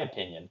 and in my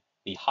opinion,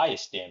 the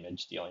highest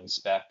damage dealing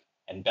spec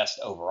and best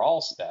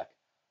overall spec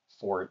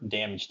for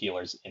damage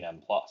dealers in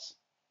M+.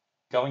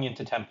 Going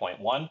into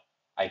 10.1,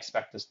 I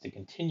expect this to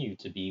continue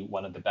to be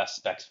one of the best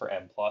specs for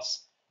M+,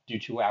 due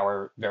to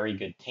our very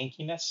good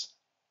tankiness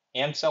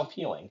and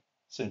self-healing,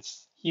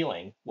 since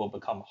healing will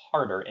become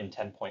harder in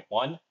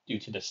 10.1 due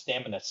to the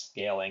stamina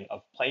scaling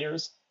of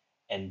players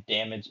and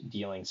damage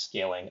dealing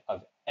scaling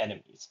of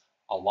enemies.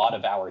 A lot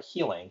of our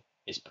healing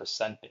is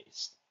percent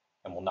based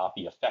and will not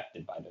be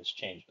affected by those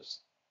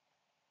changes.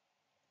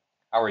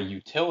 Our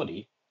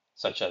utility,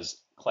 such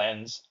as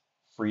Cleanse,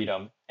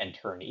 Freedom, and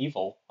Turn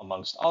Evil,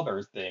 amongst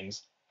other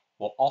things,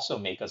 will also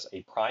make us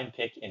a prime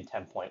pick in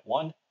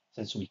 10.1,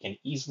 since we can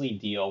easily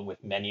deal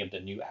with many of the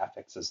new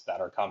affixes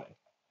that are coming.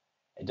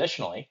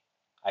 Additionally,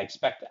 I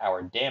expect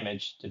our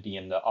damage to be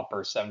in the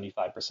upper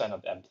 75%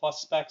 of M+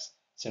 specs,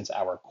 since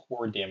our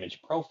core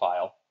damage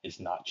profile is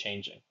not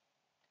changing.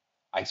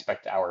 I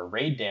expect our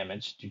raid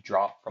damage to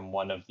drop from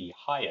one of the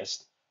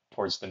highest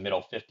towards the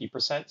middle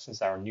 50%,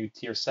 since our new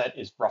tier set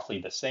is roughly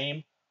the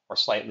same or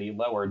slightly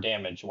lower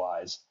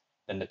damage-wise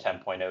than the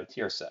 10.0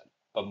 tier set,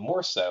 but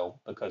more so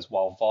because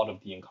while Vault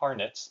of the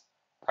Incarnates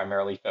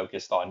primarily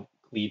focused on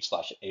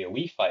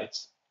cleave/AoE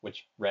fights,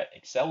 which Ret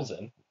excels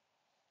in,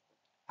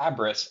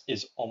 Aberrus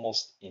is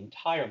almost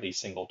entirely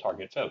single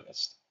target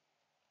focused.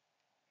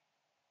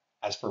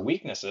 As for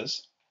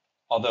weaknesses,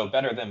 although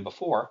better than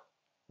before,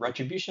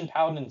 Retribution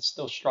Paladin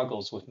still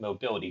struggles with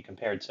mobility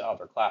compared to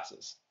other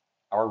classes.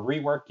 Our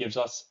rework gives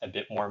us a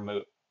bit more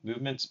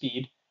movement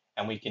speed,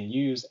 and we can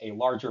use a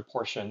larger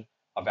portion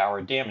of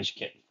our damage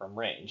kit from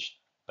range,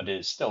 but it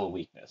is still a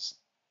weakness.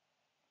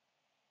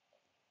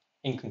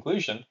 In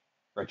conclusion,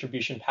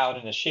 Retribution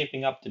Paladin is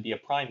shaping up to be a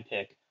prime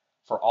pick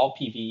for all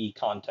PvE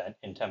content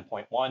in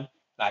 10.1, and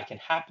I can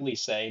happily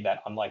say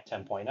that unlike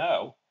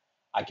 10.0,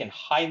 I can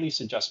highly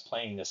suggest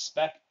playing this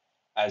spec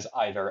as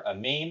either a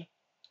main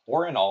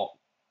or an alt,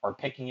 or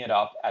picking it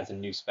up as a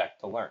new spec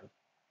to learn.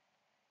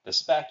 The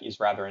spec is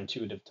rather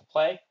intuitive to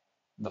play,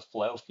 the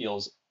flow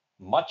feels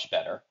much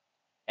better,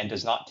 and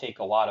does not take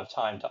a lot of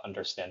time to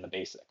understand the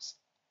basics.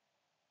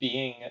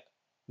 Being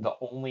the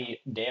only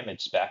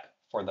damage spec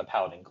for the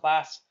Paladin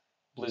class,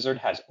 Blizzard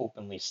has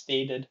openly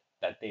stated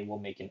that they will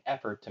make an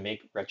effort to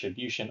make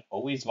Retribution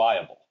always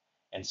viable,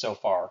 and so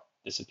far,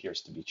 this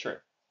appears to be true.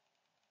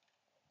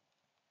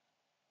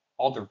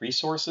 All the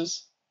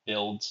resources,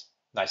 builds,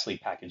 nicely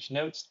packaged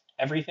notes,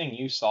 everything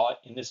you saw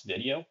in this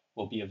video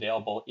will be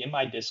available in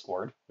my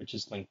Discord, which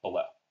is linked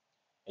below.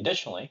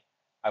 Additionally,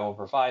 I will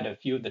provide a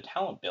few of the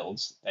talent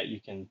builds that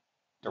you can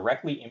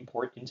directly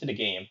import into the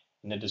game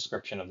in the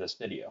description of this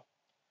video.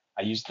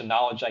 I used the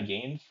knowledge I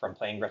gained from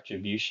playing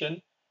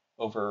Retribution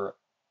for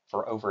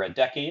over a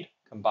decade,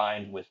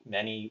 combined with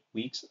many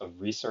weeks of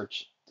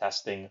research,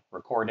 testing,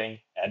 recording,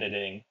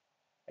 editing,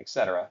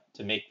 etc.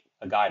 to make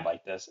a guide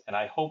like this, and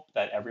I hope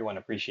that everyone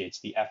appreciates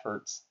the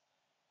efforts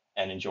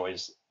and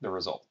enjoys the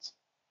results.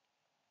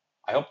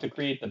 I hope to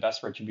create the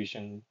best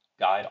retribution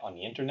guide on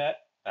the internet,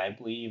 and I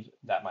believe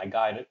that my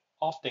guide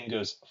often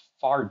goes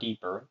far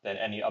deeper than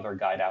any other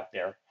guide out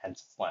there,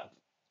 hence its length.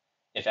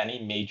 If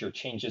any major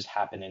changes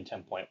happen in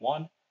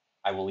 10.1,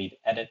 I will leave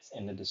edits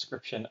in the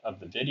description of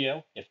the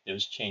video if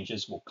those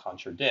changes will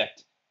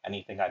contradict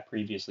anything I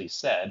previously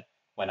said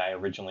when I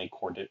originally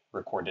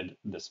recorded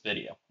this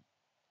video.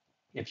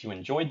 If you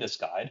enjoyed this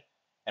guide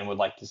and would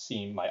like to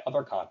see my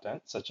other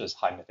content, such as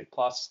High Mythic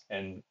Plus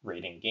and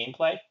rating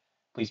gameplay,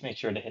 please make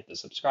sure to hit the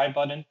subscribe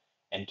button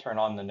and turn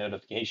on the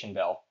notification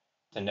bell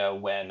to know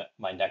when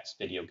my next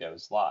video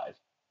goes live.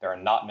 There are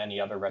not many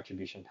other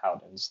Retribution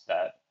Paladins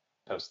that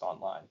post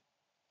online.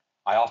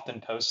 I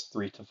often post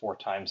 3 to 4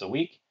 times a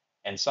week,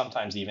 and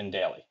sometimes even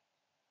daily.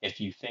 If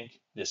you think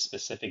this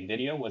specific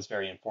video was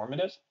very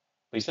informative,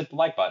 please hit the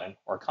like button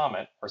or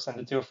comment or send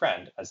it to a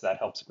friend, as that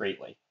helps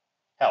greatly.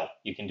 Hell,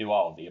 you can do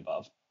all of the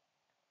above.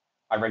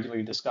 I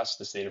regularly discuss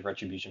the state of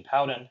Retribution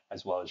Paladin,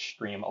 as well as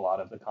stream a lot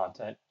of the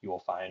content you will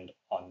find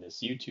on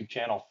this YouTube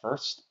channel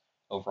first,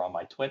 over on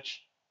my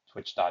Twitch,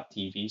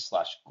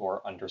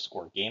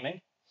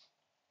 twitch.tv/gore_gaming,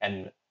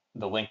 and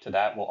the link to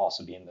that will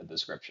also be in the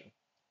description.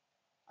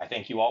 I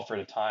thank you all for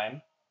the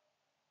time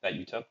that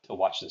you took to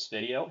watch this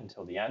video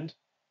until the end,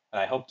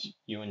 and I hope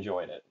you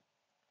enjoyed it.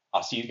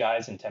 I'll see you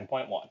guys in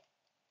 10.1.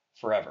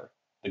 Forever,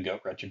 the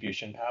GOAT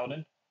Retribution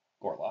Paladin,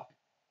 Gorelock.